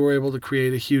yet they were able to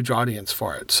create a huge audience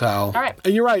for it. So, all right.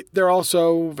 And you're right. They're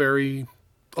also a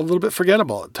little bit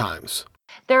forgettable at times.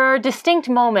 There are distinct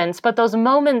moments, but those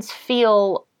moments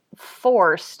feel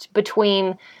forced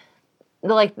between,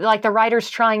 like the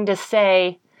writer's trying to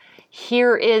say,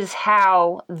 here is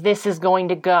how this is going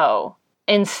to go,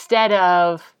 instead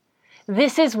of,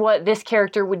 this is what this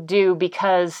character would do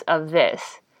because of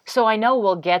this. So I know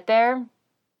we'll get there.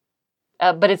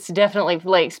 But it's definitely,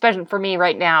 especially for me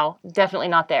right now, definitely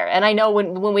not there. And I know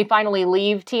when we finally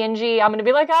leave TNG, I'm going to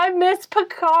be like, I miss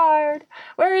Picard.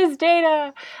 Where is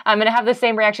Data? I'm going to have the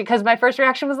same reaction because my first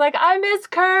reaction was like, I miss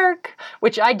Kirk,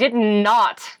 which I did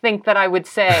not think that I would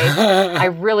say. I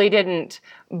really didn't.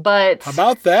 But how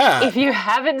about that? If you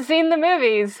haven't seen the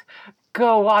movies,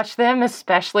 go watch them,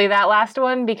 especially that last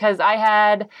one, because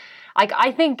I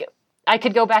think I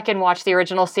could go back and watch the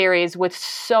original series with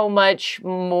so much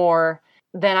more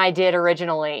than I did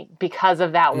originally because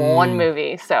of that one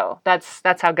movie. So that's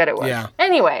how good it was. Yeah.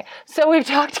 Anyway, so we've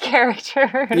talked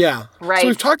characters. Yeah. Right. So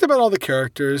we've talked about all the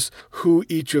characters, who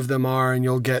each of them are, and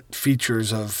you'll get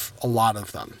features of a lot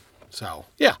of them. So,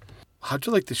 yeah. How'd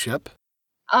you like the ship?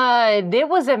 It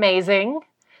was amazing.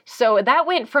 So that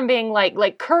went from being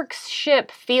like Kirk's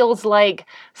ship feels like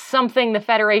something the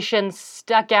Federation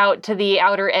stuck out to the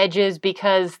outer edges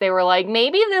because they were like,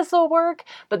 maybe this will work.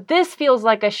 But this feels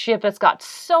like a ship that's got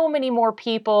so many more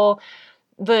people.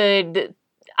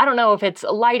 I don't know if it's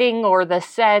lighting or the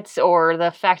sets or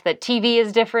the fact that TV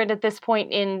is different at this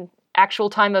point in actual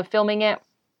time of filming it.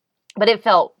 But it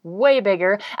felt way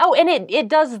bigger. Oh, and it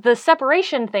does the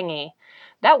separation thingy.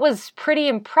 That was pretty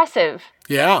impressive.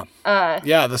 Yeah.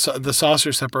 The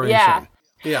saucer separation.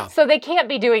 Yeah. So they can't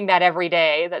be doing that every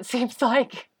day. That seems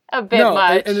like a bit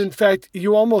much. And in fact,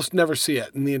 you almost never see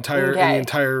it in the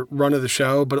entire run of the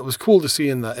show, but it was cool to see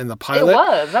in the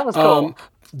pilot. That was cool.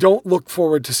 Don't look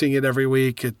forward to seeing it every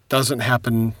week. It doesn't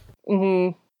happen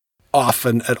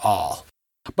often at all.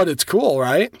 But it's cool,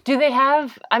 right? Do they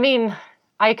have,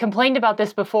 I complained about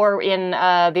this before in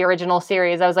the original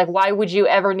series. I was like, why would you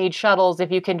ever need shuttles if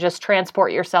you can just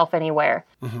transport yourself anywhere?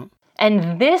 Mm-hmm.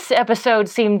 And this episode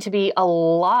seemed to be a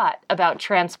lot about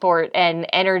transport and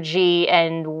energy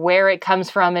and where it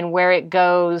comes from and where it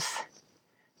goes.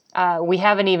 We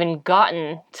haven't even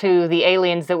gotten to the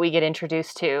aliens that we get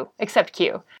introduced to, except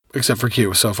Q. Except for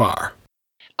Q so far.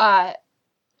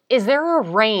 Is there a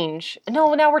range?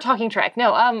 No, now we're talking Trek.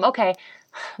 No, okay.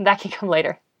 That can come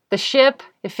later. The ship,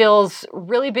 it feels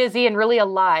really busy and really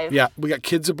alive. Yeah, we got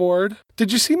kids aboard.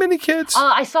 Did you see many kids?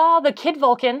 I saw the Kid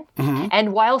Vulcan,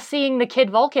 and while seeing the Kid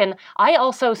Vulcan, I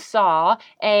also saw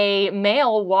a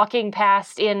male walking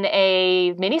past in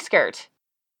a miniskirt.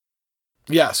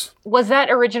 Yes. Was that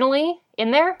originally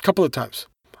in there? A couple of times.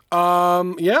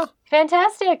 Yeah.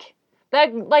 Fantastic. That,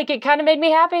 it kind of made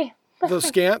me happy.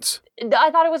 Those scants? I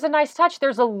thought it was a nice touch.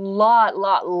 There's a lot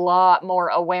more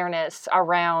awareness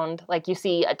around. Like, you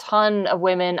see a ton of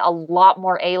women, a lot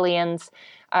more aliens,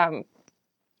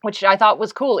 which I thought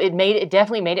was cool. It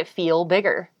definitely made it feel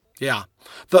bigger. Yeah.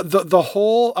 The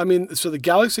whole, so the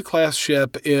Galaxy class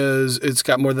ship it's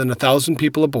got more than 1,000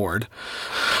 people aboard.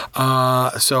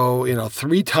 So,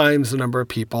 3 times the number of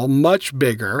people, much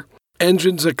bigger.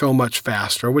 Engines that go much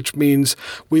faster, which means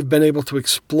we've been able to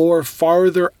explore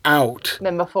farther out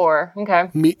than before.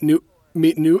 Okay. Meet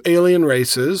new alien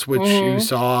races, which you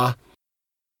saw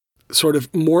sort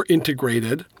of more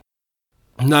integrated.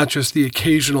 Not just the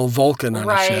occasional Vulcan on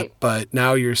a ship, but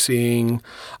now you're seeing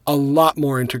a lot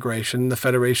more integration. The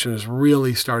Federation is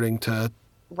really starting to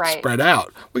spread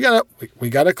out. We got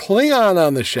a Klingon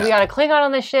on the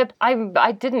ship.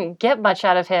 I didn't get much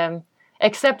out of him.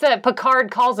 Except that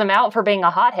Picard calls him out for being a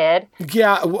hothead.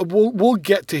 Yeah, we'll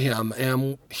get to him.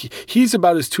 And he's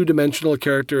about as two-dimensional a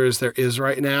character as there is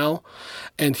right now.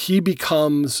 And he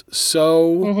becomes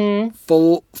so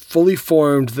fully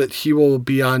formed that he will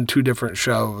be on 2 different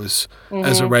shows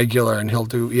as a regular. And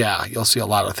you'll see a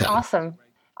lot of him. Awesome.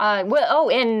 And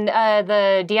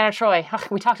the Deanna Troi.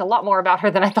 We talked a lot more about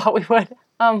her than I thought we would.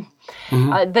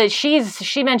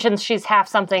 She mentions she's half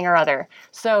something or other.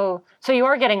 So you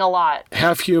are getting a lot.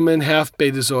 Half human, half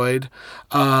betazoid,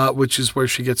 which is where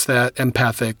she gets that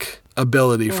empathic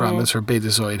ability from, is her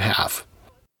betazoid half.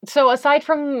 So aside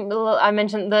from, I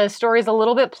mentioned the story's a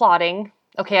little bit plotting.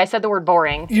 Okay, I said the word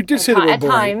boring. You did say the word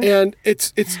boring. And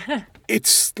it's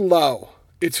slow.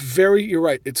 It's you're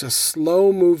right. It's a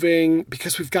slow moving,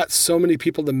 because we've got so many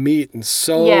people to meet and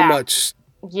so much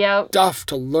stuff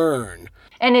to learn.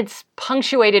 And it's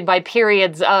punctuated by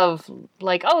periods of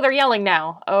they're yelling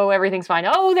now. Oh, everything's fine.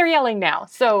 Oh, they're yelling now.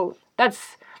 So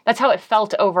that's how it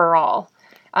felt overall.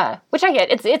 Which I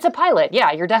get. It's a pilot.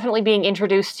 Yeah, you're definitely being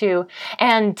introduced to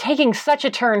and taking such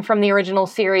a turn from the original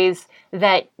series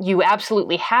that you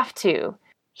absolutely have to.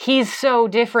 He's so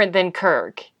different than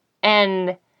Kirk.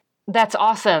 And that's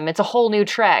awesome. It's a whole new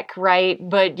Trek, right?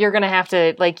 But you're going to have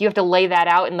to, you have to lay that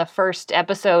out in the first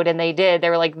episode, and they did. They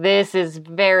were like, this is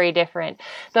very different.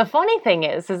 The funny thing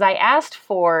is I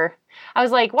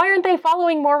was like, why aren't they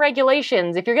following more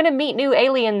regulations? If you're going to meet new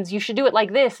aliens, you should do it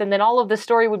like this, and then all of the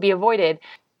story would be avoided.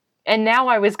 And now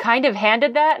I was kind of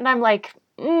handed that, and I'm like,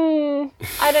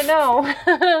 I don't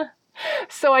know.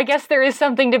 So I guess there is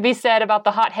something to be said about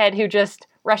the hothead who just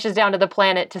rushes down to the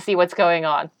planet to see what's going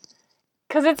on.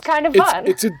 Because it's kind of fun.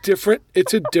 It's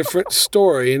a different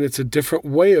story, and it's a different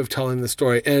way of telling the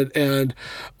story. And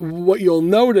what you'll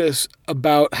notice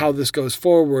about how this goes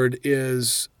forward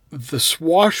is the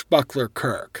swashbuckler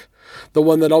Kirk, the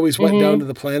one that always went down to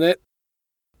the planet,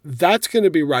 that's going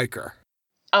to be Riker.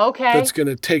 Okay. That's going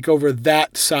to take over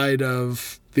that side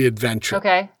of the adventure.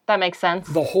 Okay, that makes sense.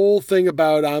 The whole thing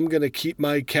about I'm going to keep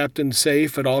my captain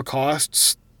safe at all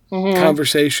costs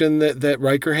conversation that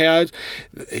Riker had,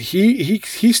 he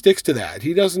sticks to that.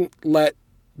 He doesn't let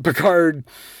Picard,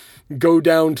 go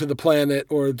down to the planet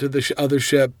or to the other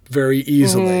ship very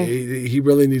easily. He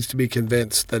really needs to be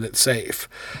convinced that it's safe.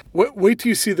 Wait till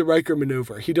you see the Riker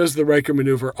maneuver. He does the Riker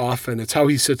maneuver often. It's how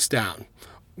he sits down.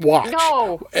 Watch.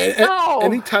 No.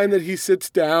 Anytime that he sits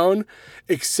down,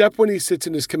 except when he sits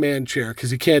in his command chair, because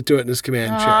he can't do it in his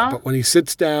command chair. But when he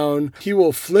sits down, he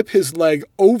will flip his leg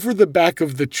over the back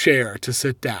of the chair to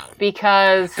sit down.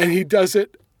 Because... And he does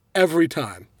it every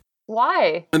time.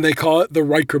 Why? And they call it the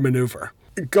Riker maneuver.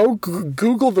 Go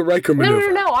Google the Riker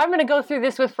maneuver. No. I'm going to go through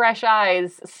this with fresh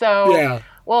eyes. So, yeah.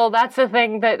 Well, that's the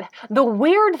thing the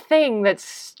weird thing that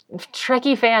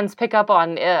Trekkie fans pick up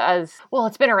on as, well,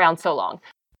 it's been around so long.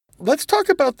 Let's talk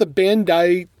about the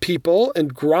Bandai people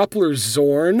and Groppler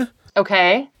Zorn.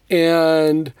 Okay.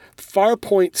 And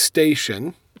Farpoint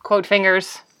Station. Quote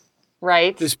fingers,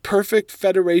 right? This perfect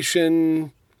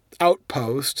Federation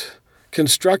outpost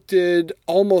constructed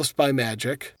almost by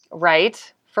magic.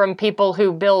 Right. From people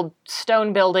who build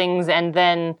stone buildings and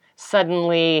then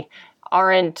suddenly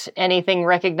aren't anything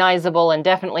recognizable and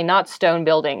definitely not stone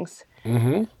buildings.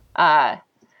 Mm-hmm.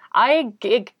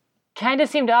 It kind of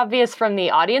seemed obvious from the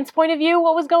audience point of view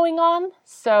what was going on.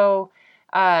 So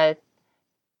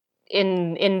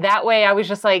in that way, I was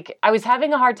just like, I was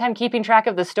having a hard time keeping track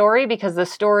of the story because the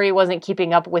story wasn't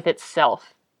keeping up with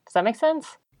itself. Does that make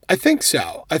sense? I think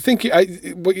so. I think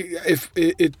if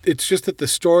it's just that the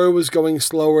story was going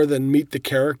slower than meet the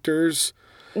characters.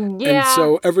 Yeah. And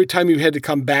so every time you had to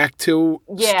come back to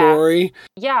story.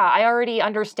 Yeah, I already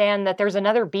understand that there's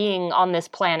another being on this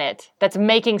planet that's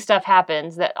making stuff happen.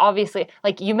 That obviously,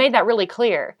 like, you made that really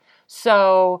clear.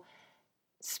 So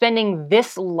spending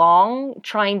this long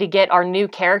trying to get our new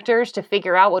characters to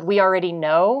figure out what we already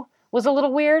know was a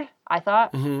little weird, I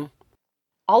thought. Mm-hmm.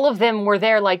 All of them were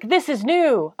there like, this is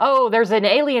new. Oh, there's an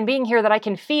alien being here that I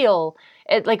can feel.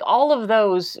 Like, all of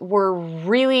those were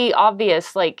really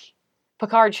obvious. Like,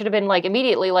 Picard should have been like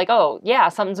immediately like, oh, yeah,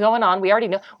 something's going on. We already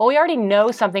know. Well, we already know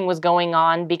something was going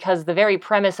on because the very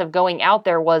premise of going out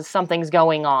there was something's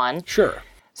going on. Sure.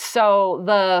 So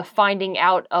the finding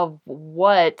out of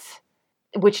what,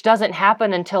 which doesn't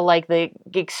happen until like the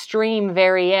extreme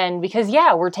very end, because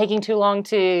we're taking too long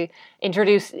to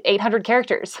introduce 800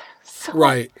 characters. So,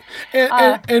 right.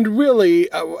 And really,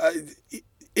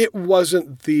 it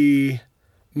wasn't the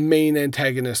main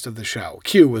antagonist of the show.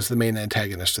 Q was the main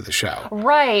antagonist of the show.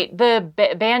 Right. The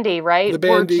Bandy, right? The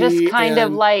Bandy. We're just kind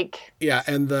of like... Yeah,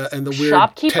 and the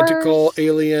weird tentacle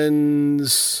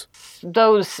aliens.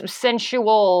 Those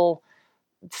sensual,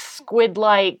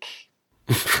 squid-like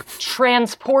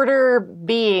transporter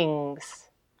beings.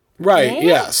 Right, right?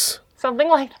 Yes. Something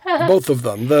like that. Both of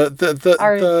them.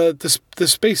 The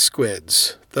space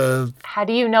squids. How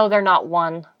do you know they're not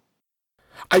one?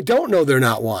 I don't know they're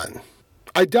not one.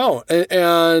 I don't.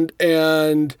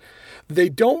 And they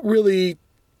don't really,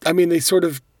 I mean,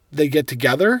 they get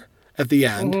together at the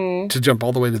end to jump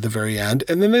all the way to the very end,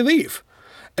 and then they leave.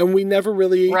 And we never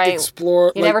really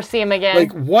explore. You never see them again.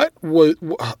 Like, what was,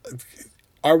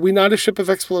 are we not a ship of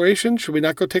exploration? Should we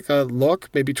not go take a look?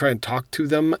 Maybe try and talk to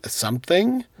them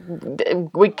something?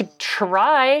 We could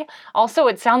try. Also,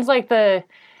 it sounds like they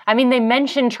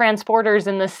mentioned transporters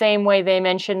in the same way they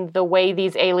mentioned the way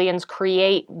these aliens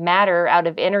create matter out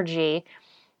of energy.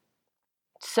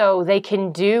 So they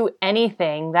can do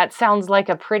anything. That sounds like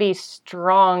a pretty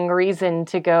strong reason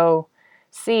to go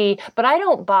see. But I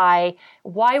don't buy,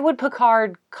 why would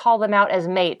Picard call them out as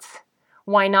mates?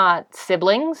 Why not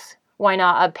siblings? Why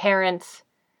not a parent?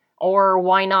 Or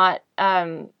why not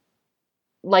an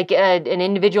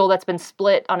individual that's been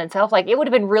split on itself? Like, it would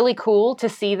have been really cool to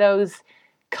see those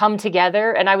come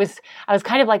together, and I was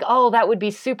kind of like, oh, that would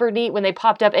be super neat when they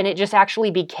popped up and it just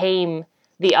actually became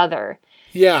the other.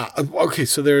 Okay,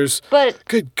 so there's, but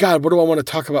good God, what do I want to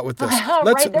talk about with this?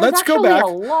 Let's go back. A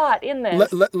lot in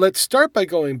this. Let's start by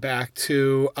going back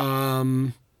to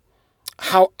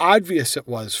how obvious it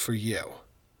was for you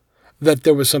that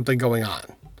there was something going on.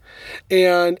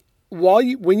 And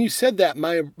when you said that,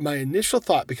 my initial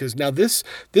thought, because now this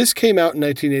came out in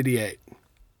 1988.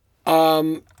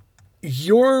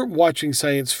 Your watching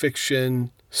science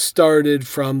fiction started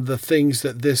from the things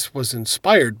that this was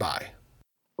inspired by.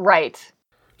 Right.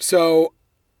 So,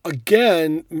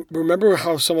 again, remember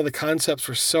how some of the concepts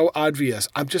were so obvious.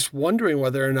 I'm just wondering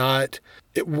whether or not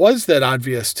it was that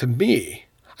obvious to me.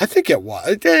 I think it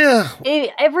was.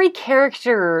 Every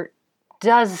character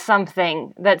does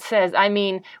something that says, I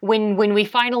mean, when we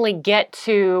finally get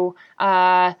to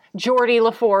Geordi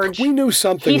LaForge, we knew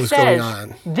something was going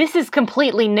on. This is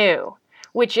completely new,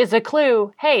 which is a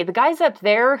clue. Hey, the guys up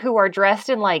there who are dressed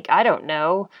in, like, I don't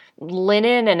know,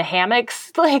 linen and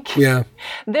hammocks, like, yeah,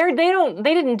 they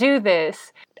didn't do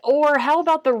this. Or how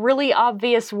about the really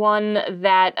obvious one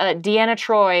that Deanna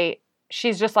Troi,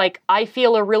 she's just like, I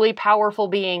feel a really powerful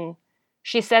being.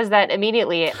 She says that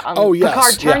immediately.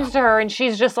 Picard turns to her and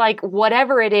she's just like,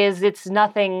 whatever it is, it's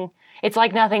nothing. It's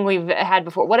like nothing we've had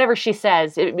before. Whatever she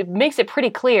says, it makes it pretty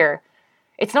clear.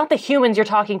 It's not the humans you're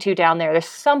talking to down there. There's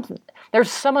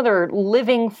some other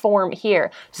living form here.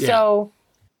 So,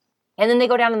 and then they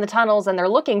go down in the tunnels and they're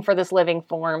looking for this living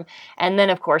form. And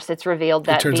then, of course, it's revealed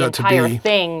that the entire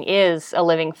thing is a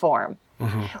living form.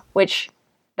 Mm-hmm. Which,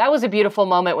 that was a beautiful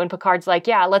moment when Picard's like,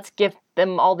 yeah, let's give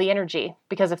them all the energy.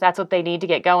 Because if that's what they need to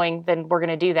get going, then we're going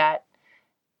to do that.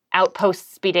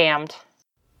 Outposts be damned.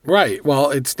 Right.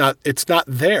 Well, it's not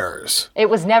theirs.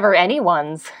 It was never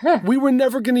anyone's. We were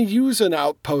never going to use an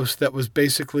outpost that was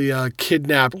basically a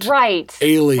kidnapped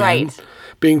alien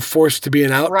being forced to be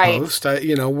an outpost.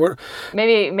 We're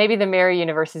maybe the Mirror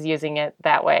Universe is using it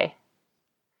that way.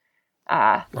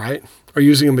 Right? Or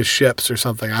using them as ships or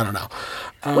something. I don't know.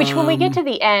 Which, when we get to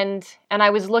the end, and I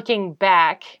was looking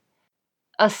back,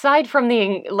 aside from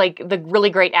the really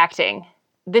great acting,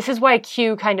 this is why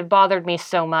Q kind of bothered me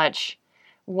so much.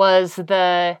 Was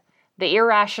the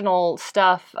irrational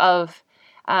stuff of,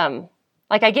 I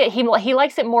get he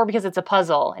likes it more because it's a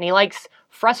puzzle, and he likes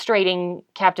frustrating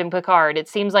Captain Picard. It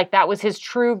seems like that was his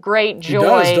true great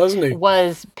joy, doesn't he?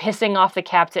 Was pissing off the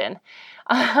captain.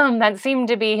 That seemed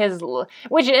to be his,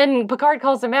 and Picard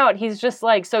calls him out. He's just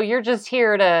like, so you're just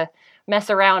here to mess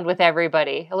around with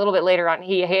everybody. A little bit later on,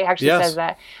 he actually says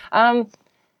that.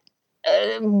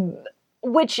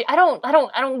 Which I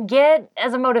don't get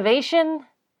as a motivation.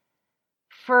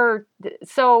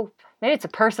 So maybe it's a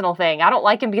personal thing. I don't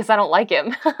like him because I don't like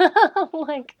him.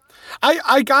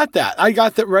 I got that. I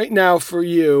got that right now for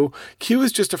you. Q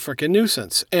is just a freaking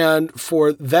nuisance. And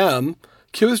for them,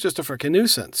 Q is just a freaking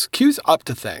nuisance. Q's up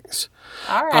to things.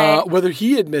 All right. Whether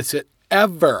he admits it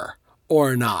ever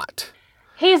or not.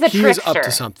 He's a trickster. He is up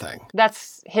to something.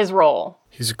 That's his role.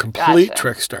 He's a complete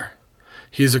trickster.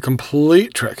 He's a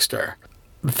complete trickster.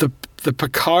 The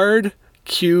Picard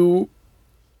Q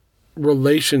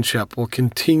relationship will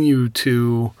continue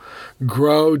to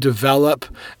grow, develop,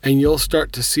 and you'll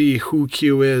start to see who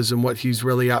Q is and what he's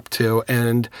really up to.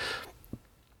 And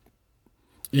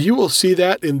you will see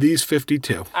that in these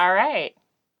 52. All right.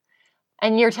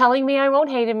 And you're telling me I won't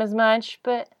hate him as much,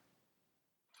 but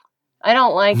I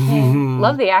don't like him.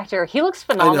 Love the actor. He looks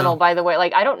phenomenal, by the way.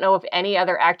 I don't know if any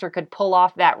other actor could pull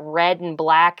off that red and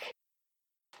black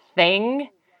thing.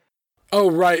 Oh,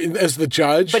 right, as the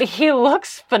judge? But he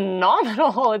looks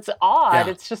phenomenal. It's odd.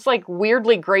 Yeah. It's just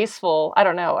weirdly graceful. I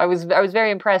don't know. I was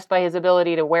very impressed by his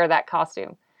ability to wear that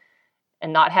costume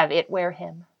and not have it wear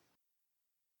him.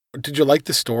 Did you like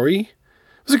the story?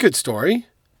 It was a good story.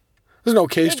 It was an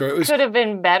okay story. It could have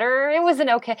been better. It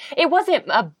wasn't okay. It wasn't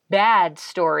a bad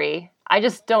story. I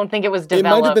just don't think it was developed.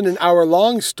 It might have been an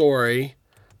hour-long story,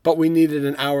 but we needed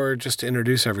an hour just to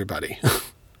introduce everybody.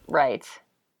 Right.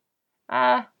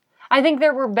 I think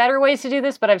there were better ways to do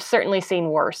this, but I've certainly seen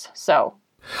worse. So,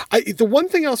 the one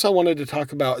thing else I wanted to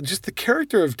talk about, just the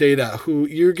character of Data, who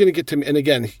you're going to get to, and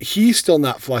again, he's still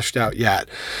not fleshed out yet.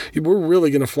 We're really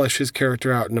going to flesh his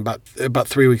character out in about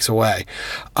 3 weeks away.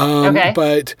 Okay.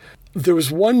 But there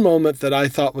was one moment that I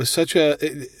thought was such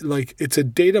it's a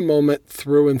Data moment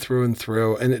through and through and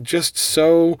through, and it just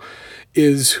so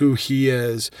is who he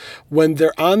is. When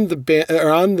they're on the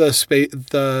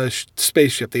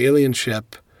spaceship, the alien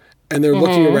ship, and they're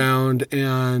looking around,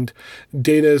 and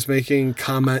Data is making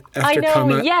comment after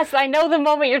comment. Yes, I know the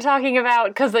moment you're talking about,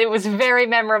 because it was very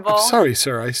memorable. I'm sorry,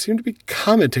 sir. I seem to be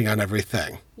commenting on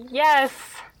everything. Yes.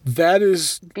 That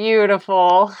is...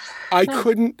 beautiful.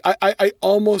 I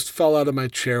almost fell out of my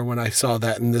chair when I saw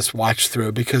that in this watch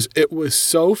through, because it was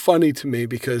so funny to me,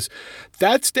 because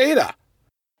that's Data.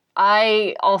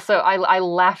 I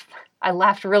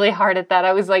laughed really hard at that.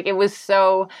 I was like, it was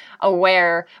so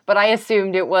aware, but I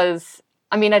assumed it was,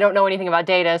 I don't know anything about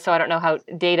Data, so I don't know how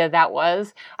Data that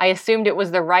was. I assumed it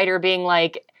was the writer being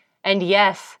like, and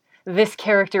yes, this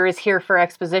character is here for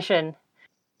exposition.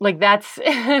 That's,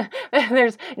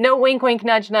 there's no wink, wink,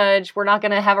 nudge, nudge. We're not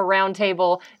going to have a round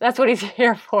table. That's what he's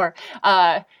here for.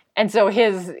 And so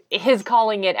his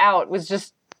calling it out was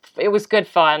just, it was good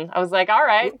fun. I was like, all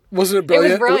right. Wasn't it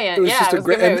brilliant? It was brilliant. It was just a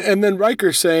great, and then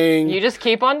Riker saying, you just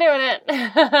keep on doing it.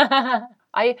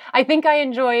 I think I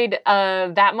enjoyed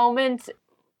that moment.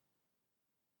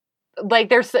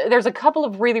 There's a couple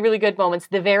of really, really good moments.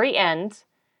 The very end,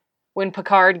 when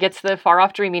Picard gets the far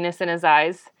off dreaminess in his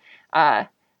eyes.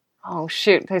 Oh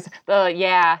shoot! That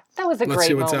was a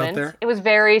great moment. Out there. It was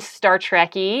very Star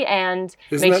Trek-y and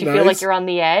makes you feel like you're on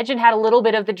the edge, and had a little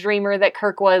bit of the dreamer that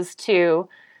Kirk was too.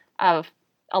 Of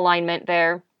alignment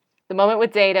there. The moment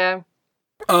with Data.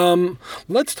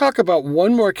 Let's talk about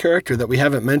one more character that we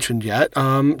haven't mentioned yet.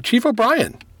 Chief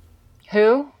O'Brien.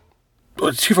 Who?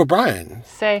 Chief O'Brien.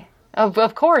 Say.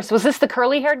 Of course. Was this the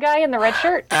curly-haired guy in the red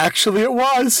shirt? Actually, it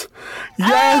was.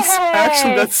 Yes. Hey!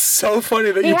 Actually, that's so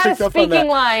funny that you picked up on that. He had a speaking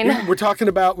line. We're talking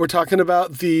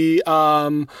about the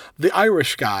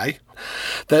Irish guy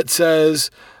that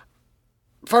says,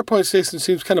 Farpoint Station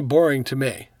seems kind of boring to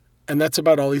me. And that's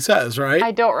about all he says, right?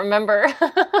 I don't remember.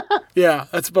 Yeah,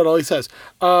 that's about all he says.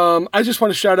 I just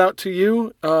want to shout out to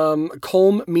you.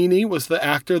 Colm Meaney was the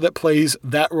actor that plays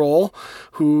that role,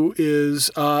 who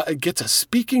gets a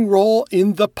speaking role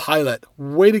in the pilot.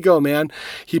 Way to go, man.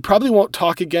 He probably won't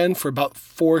talk again for about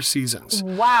 4 seasons.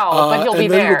 Wow, but he'll be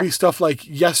there. And then it'll be stuff like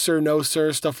yes, sir, no,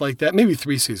 sir, stuff like that. Maybe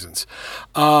 3 seasons.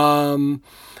 And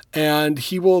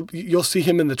you'll see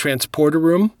him in the transporter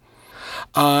room.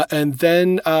 And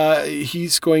then we're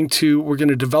going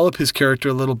to develop his character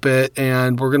a little bit,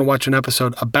 and we're going to watch an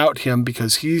episode about him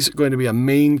because he's going to be a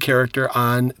main character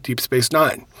on Deep Space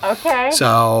Nine. Okay.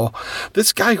 So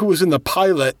this guy who was in the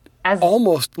pilot,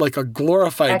 almost like a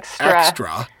glorified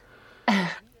extra,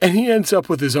 and he ends up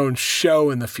with his own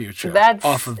show in the future.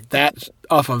 Off of that.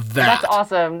 That's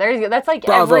awesome. That's like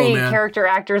Bravo, every man. character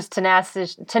actor's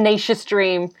tenacious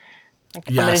dream. Like,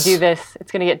 yes. I'm going to do this.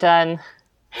 It's going to get done.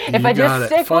 If I just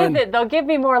stick with it, they'll give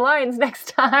me more lines next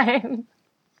time.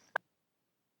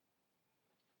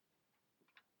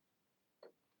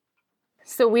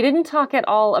 So we didn't talk at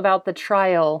all about the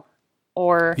trial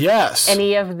or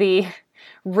any of the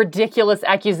ridiculous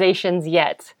accusations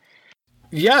yet.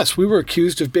 Yes, we were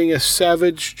accused of being a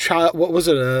savage child. What was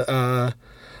it?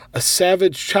 A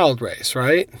savage child race,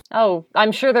 right? Oh,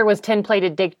 I'm sure there was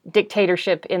tin-plated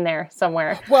dictatorship in there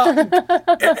somewhere. Well,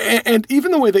 and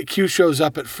even the way that Q shows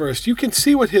up at first, you can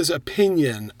see what his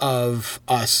opinion of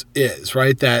us is,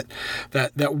 right? That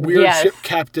weird ship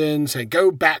captain saying,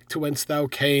 go back to whence thou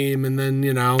came, and then,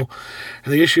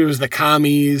 the issue is the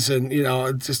commies, and,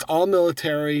 it's just all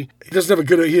military. He does not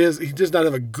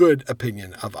have a good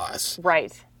opinion of us.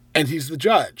 Right. And he's the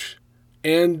judge.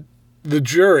 And the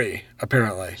jury,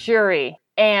 apparently. Jury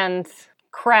and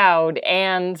crowd,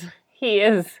 and he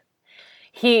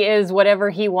is whatever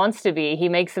he wants to be. He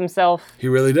makes himself. He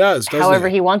really does, doesn't however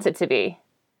he wants it to be.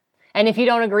 And if you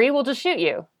don't agree, we'll just shoot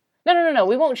you. No.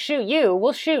 We won't shoot you.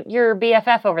 We'll shoot your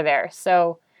BFF over there.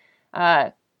 So,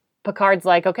 Picard's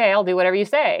like, okay, I'll do whatever you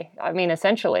say. I mean,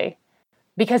 essentially,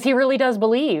 because he really does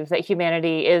believe that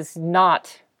humanity is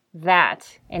not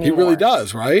that anymore. He really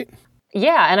does, right?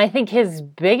 Yeah, and I think his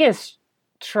biggest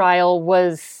trial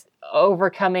was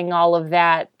overcoming all of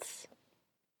that.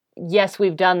 Yes,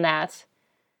 we've done that.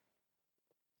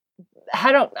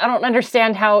 I don't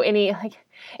understand how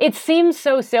it seems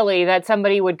so silly that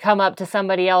somebody would come up to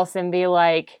somebody else and be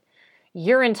like,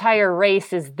 your entire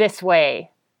race is this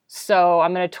way, so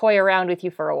I'm going to toy around with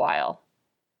you for a while.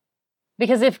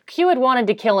 Because if Q had wanted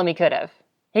to kill him, he could have.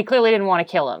 He clearly didn't want to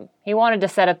kill him. He wanted to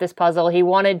set up this puzzle. He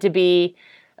wanted to be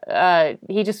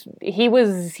he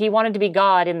wanted to be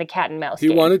God in the cat and mouse game.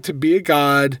 He wanted to be a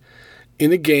god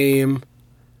in a game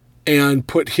and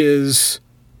put his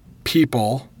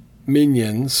people,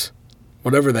 minions,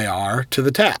 whatever they are, to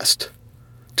a test,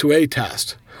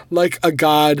 like a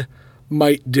god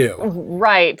might do.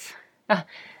 Right.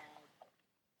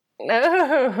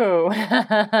 No.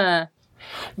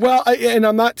 Well, and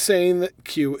I'm not saying that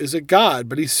Q is a god,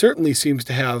 but he certainly seems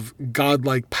to have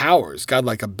godlike powers,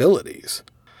 godlike abilities.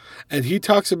 And he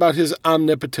talks about his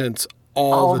omnipotence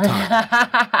all the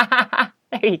time.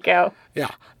 There you go.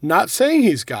 Yeah. Not saying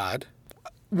he's God.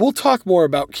 We'll talk more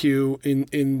about Q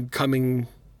in coming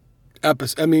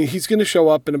episodes. I mean, he's going to show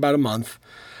up in about a month.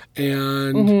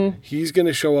 And he's going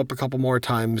to show up a couple more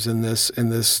times in this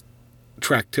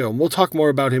track too. And we'll talk more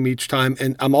about him each time.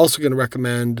 And I'm also going to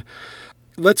recommend...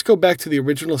 Let's go back to the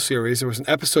original series. There was an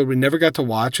episode we never got to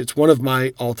watch. It's one of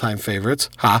my all-time favorites.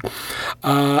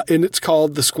 And it's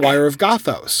called The Squire of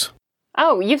Gothos.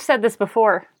 Oh, you've said this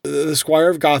before. The Squire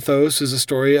of Gothos is a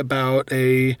story about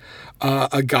a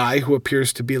guy who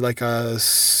appears to be like a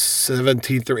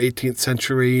 17th or 18th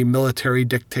century military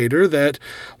dictator that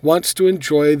wants to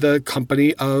enjoy the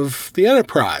company of the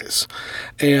Enterprise.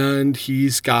 And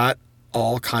he's got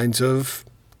all kinds of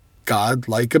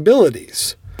godlike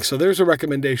abilities. So there's a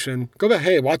recommendation. Go back.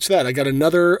 Hey, watch that. I got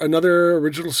another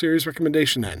original series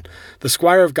recommendation then. The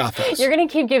Squire of Gothos. You're going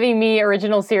to keep giving me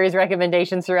original series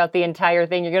recommendations throughout the entire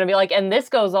thing. You're going to be like, and this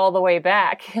goes all the way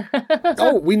back.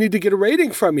 Oh, we need to get a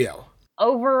rating from you.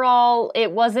 Overall,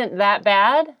 it wasn't that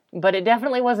bad, but it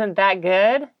definitely wasn't that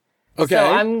good. Okay. So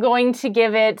I'm going to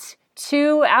give it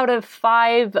 2 out of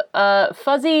 5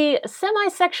 fuzzy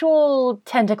semi-sexual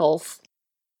tentacles.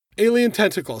 Alien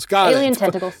tentacles. Got it. Alien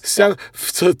tentacles. So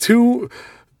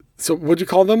what'd you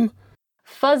call them?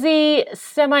 Fuzzy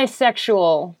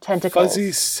semi-sexual tentacles.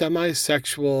 Fuzzy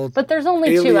semi-sexual. But there's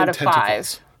only 2 out of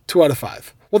 5. 2 out of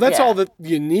 5. Well, that's all that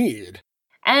you need.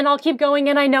 And I'll keep going,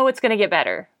 and I know it's going to get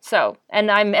better. So,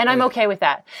 and I'm okay with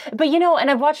that. But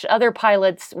and I've watched other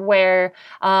pilots where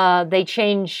they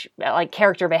change like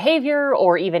character behavior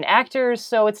or even actors.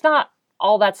 So it's not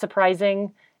all that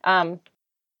surprising.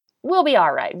 We'll be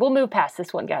all right. We'll move past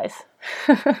this one, guys.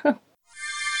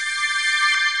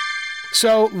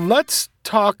 So let's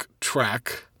talk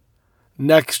Trek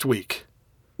next week.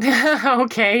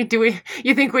 Okay.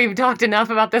 You think we've talked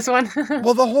enough about this one?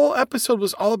 Well, the whole episode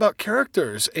was all about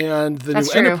characters and the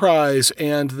That's new true. Enterprise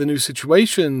and the new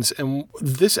situations. And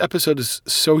this episode is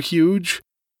so huge.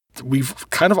 We've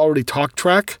kind of already talked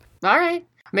Trek. All right.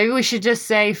 Maybe we should just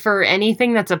say for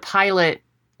anything that's a pilot,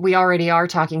 we already are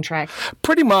talking Trek.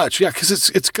 Pretty much, yeah, because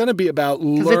it's going to be about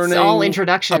learning it's all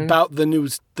introduction. about the new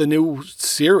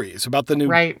series, about the new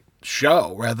Right.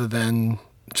 show, rather than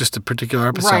just a particular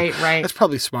episode. Right. That's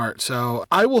probably smart. So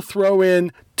I will throw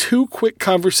in 2 quick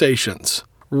conversations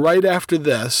right after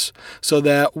this so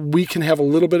that we can have a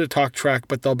little bit of talk Trek,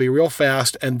 but they'll be real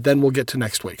fast, and then we'll get to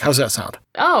next week. How's that sound?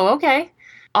 Oh, okay.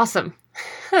 Awesome.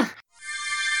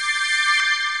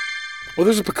 Well,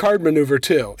 there's a Picard maneuver,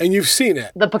 too, and you've seen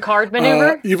it. The Picard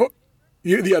maneuver?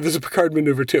 Yeah, there's a Picard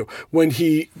maneuver, too. When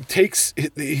he takes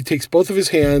both of his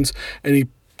hands and he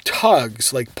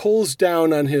tugs, like pulls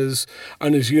down on his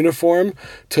uniform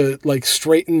to like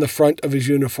straighten the front of his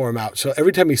uniform out. So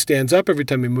every time he stands up, every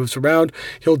time he moves around,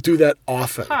 he'll do that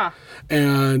often. Huh.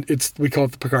 And we call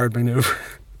it the Picard maneuver.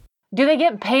 Do they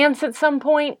get pants at some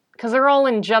point? Because they're all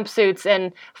in jumpsuits,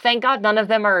 and thank God none of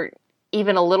them are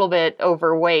even a little bit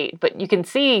overweight. But you can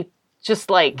see just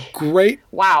like... Great.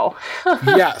 Wow.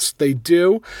 Yes, they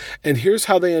do. And here's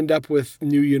how they end up with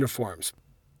new uniforms.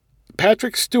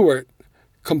 Patrick Stewart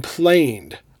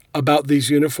complained about these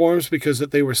uniforms because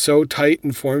that they were so tight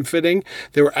and form-fitting.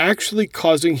 They were actually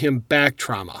causing him back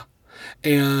trauma.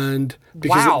 And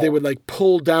because they would like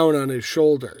pull down on his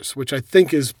shoulders, which I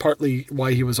think is partly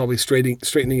why he was always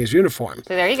straightening his uniform.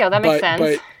 So there you go. That makes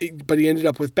sense. But he ended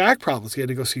up with back problems. He had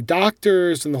to go see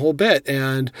doctors and the whole bit.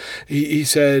 And he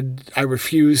said, I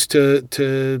refuse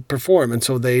to perform. And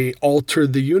so they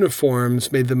altered the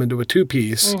uniforms, made them into a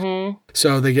 2-piece. Mm-hmm.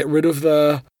 So they get rid of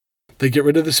the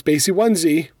spacey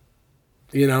onesie,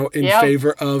 in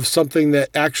favor of something that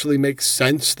actually makes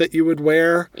sense that you would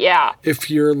wear. Yeah. If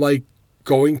you're like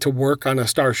going to work on a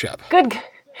starship.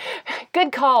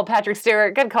 Good call, Patrick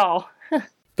Stewart. Good call.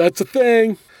 That's a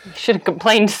thing. Should have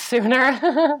complained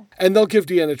sooner. And they'll give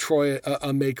Deanna Troi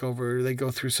a makeover. They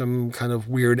go through some kind of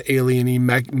weird alien-y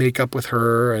makeup with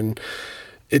her, and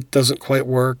it doesn't quite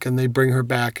work, and they bring her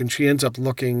back, and she ends up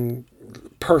looking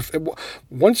perfect.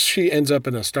 Once she ends up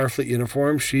in a Starfleet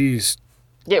uniform,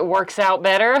 it works out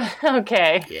better?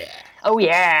 Okay. Yeah. Oh,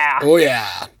 yeah. Oh,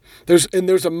 yeah.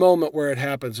 There's a moment where it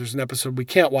happens. There's an episode we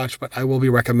can't watch, but I will be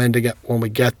recommending it when we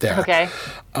get there. Okay.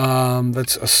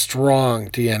 That's a strong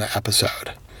Deanna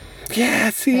episode.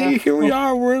 Yeah, see, here we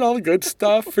are. We're in all the good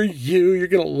stuff for you. You're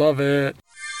going to love it.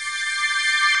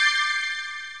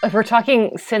 If we're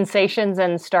talking sensations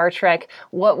and Star Trek,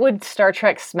 what would Star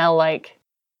Trek smell like?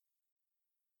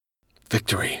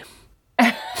 Victory.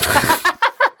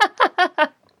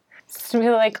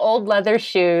 Smell like old leather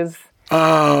shoes.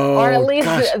 Oh, or at least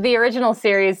gosh. the original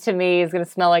series to me is going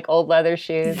to smell like old leather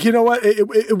shoes. You know what?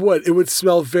 It would. It would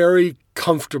smell very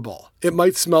comfortable. It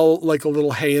might smell like a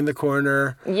little hay in the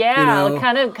corner. Yeah,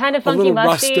 kind of funky, a little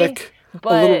musty, rustic.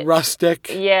 but, a little rustic.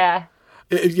 Yeah.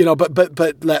 But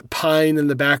that pine in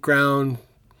the background,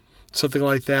 something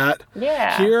like that.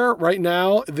 Yeah. Here, right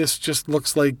now, this just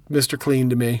looks like Mr. Clean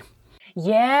to me.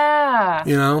 Yeah.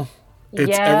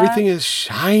 Everything is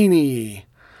shiny.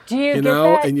 Do you get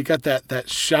that? And you got that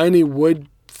shiny wood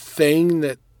thing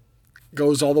that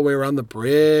goes all the way around the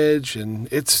bridge, and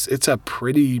it's a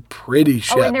pretty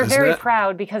ship. Oh, and they're very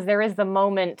proud because there is the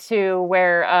moment too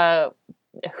where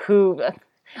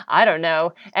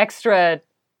Extra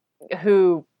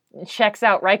who checks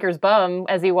out Riker's bum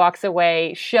as he walks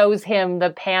away shows him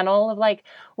the panel of like,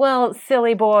 well,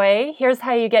 silly boy, here's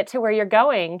how you get to where you're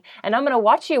going, and I'm going to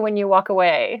watch you when you walk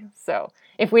away. So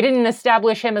if we didn't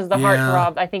establish him as the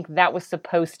heartthrob, I think that was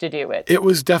supposed to do it. It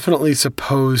was definitely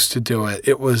supposed to do it.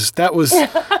 That was...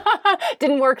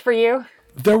 Didn't work for you?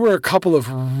 There were a couple of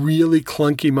really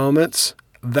clunky moments.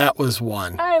 That was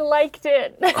one. I liked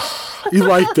it. You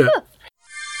liked it.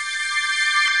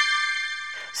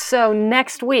 So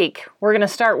next week, we're going to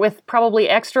start with probably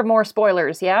extra more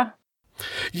spoilers, yeah?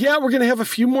 Yeah, we're going to have a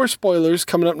few more spoilers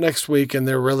coming up next week, and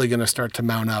they're really going to start to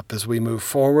mount up as we move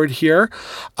forward here.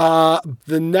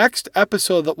 The next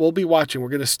episode that we'll be watching, we're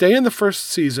going to stay in the first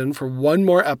season for one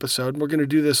more episode. We're going to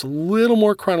do this a little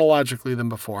more chronologically than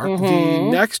before.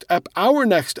 Our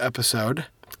next episode,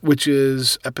 which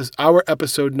is our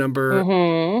episode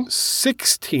number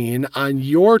 16 on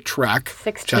your trek,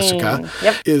 16. Jessica,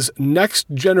 Yep. is Next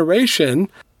Generation.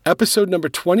 Episode number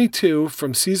 22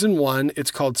 from season 1.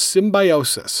 It's called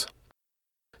Symbiosis.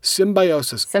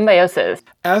 Symbiosis. SYMBIOSIS.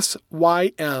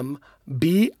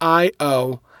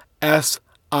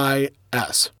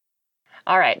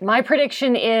 All right. My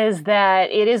prediction is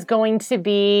that it is going to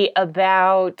be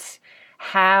about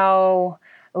how,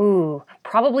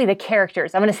 probably the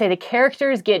characters. I'm going to say the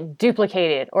characters get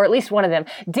duplicated, or at least one of them.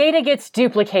 Data gets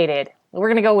duplicated. We're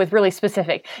going to go with really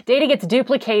specific. Data gets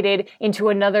duplicated into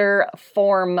another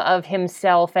form of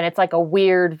himself, and it's like a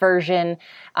weird version,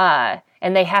 and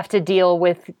they have to deal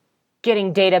with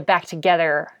getting Data back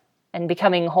together and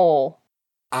becoming whole.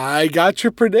 I got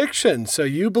your prediction. So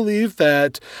you believe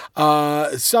that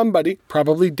somebody,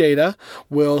 probably Data,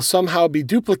 will somehow be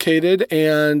duplicated,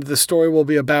 and the story will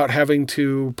be about having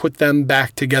to put them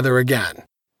back together again.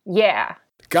 Yeah.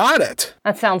 Got it.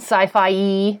 That sounds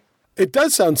sci-fi-y. It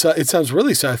does sound, it sounds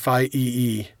really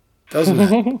sci-fi-y, doesn't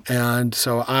it? And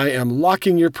so I am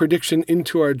locking your prediction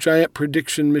into our giant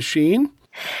prediction machine.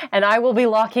 And I will be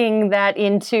locking that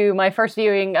into my first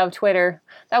viewing of Twitter.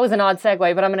 That was an odd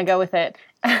segue, but I'm going to go with it.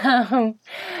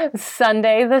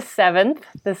 Sunday the 7th,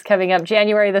 this coming up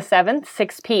January the 7th,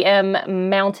 6 p.m.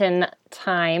 Mountain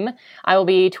Time, I will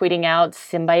be tweeting out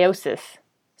Symbiosis.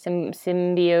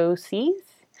 Symbioses?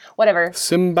 Whatever.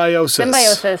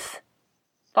 Symbiosis.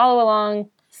 Follow along.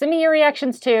 Send me your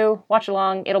reactions too. Watch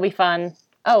along. It'll be fun.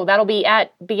 Oh, that'll be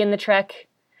at Begin the Trek.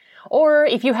 Or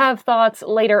if you have thoughts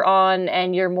later on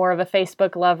and you're more of a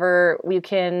Facebook lover, you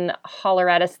can holler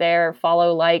at us there.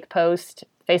 Follow, like, post.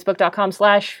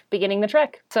 Facebook.com/Beginning the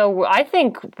Trek. So I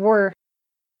think we're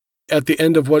at the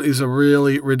end of what is a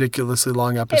really ridiculously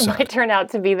long episode. It might turn out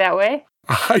to be that way.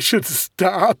 I should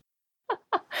stop.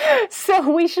 So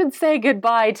we should say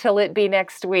goodbye till it be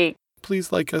next week.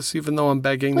 Please like us, even though I'm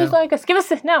begging Please now. like us. Give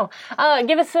us a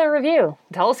review.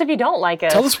 Tell us if you don't like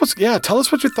us. Tell us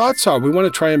what your thoughts are. We want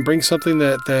to try and bring something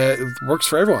that works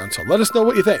for everyone. So let us know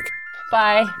what you think.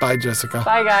 Bye. Bye, Jessica.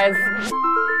 Bye, guys.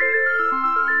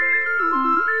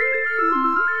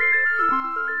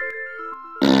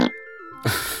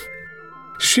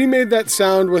 She made that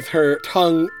sound with her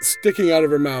tongue sticking out of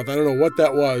her mouth. I don't know what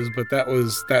that was, but that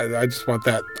was that. I just want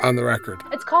that on the record.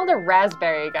 It's called a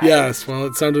raspberry, guys. Yes, well,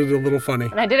 it sounded a little funny.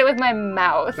 And I did it with my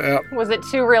mouth. Yep. Was it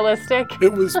too realistic?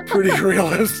 It was pretty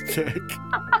realistic.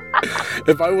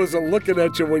 If I wasn't looking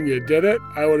at you when you did it,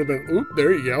 I would have been, oop,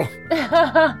 there you go.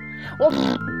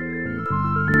 Well...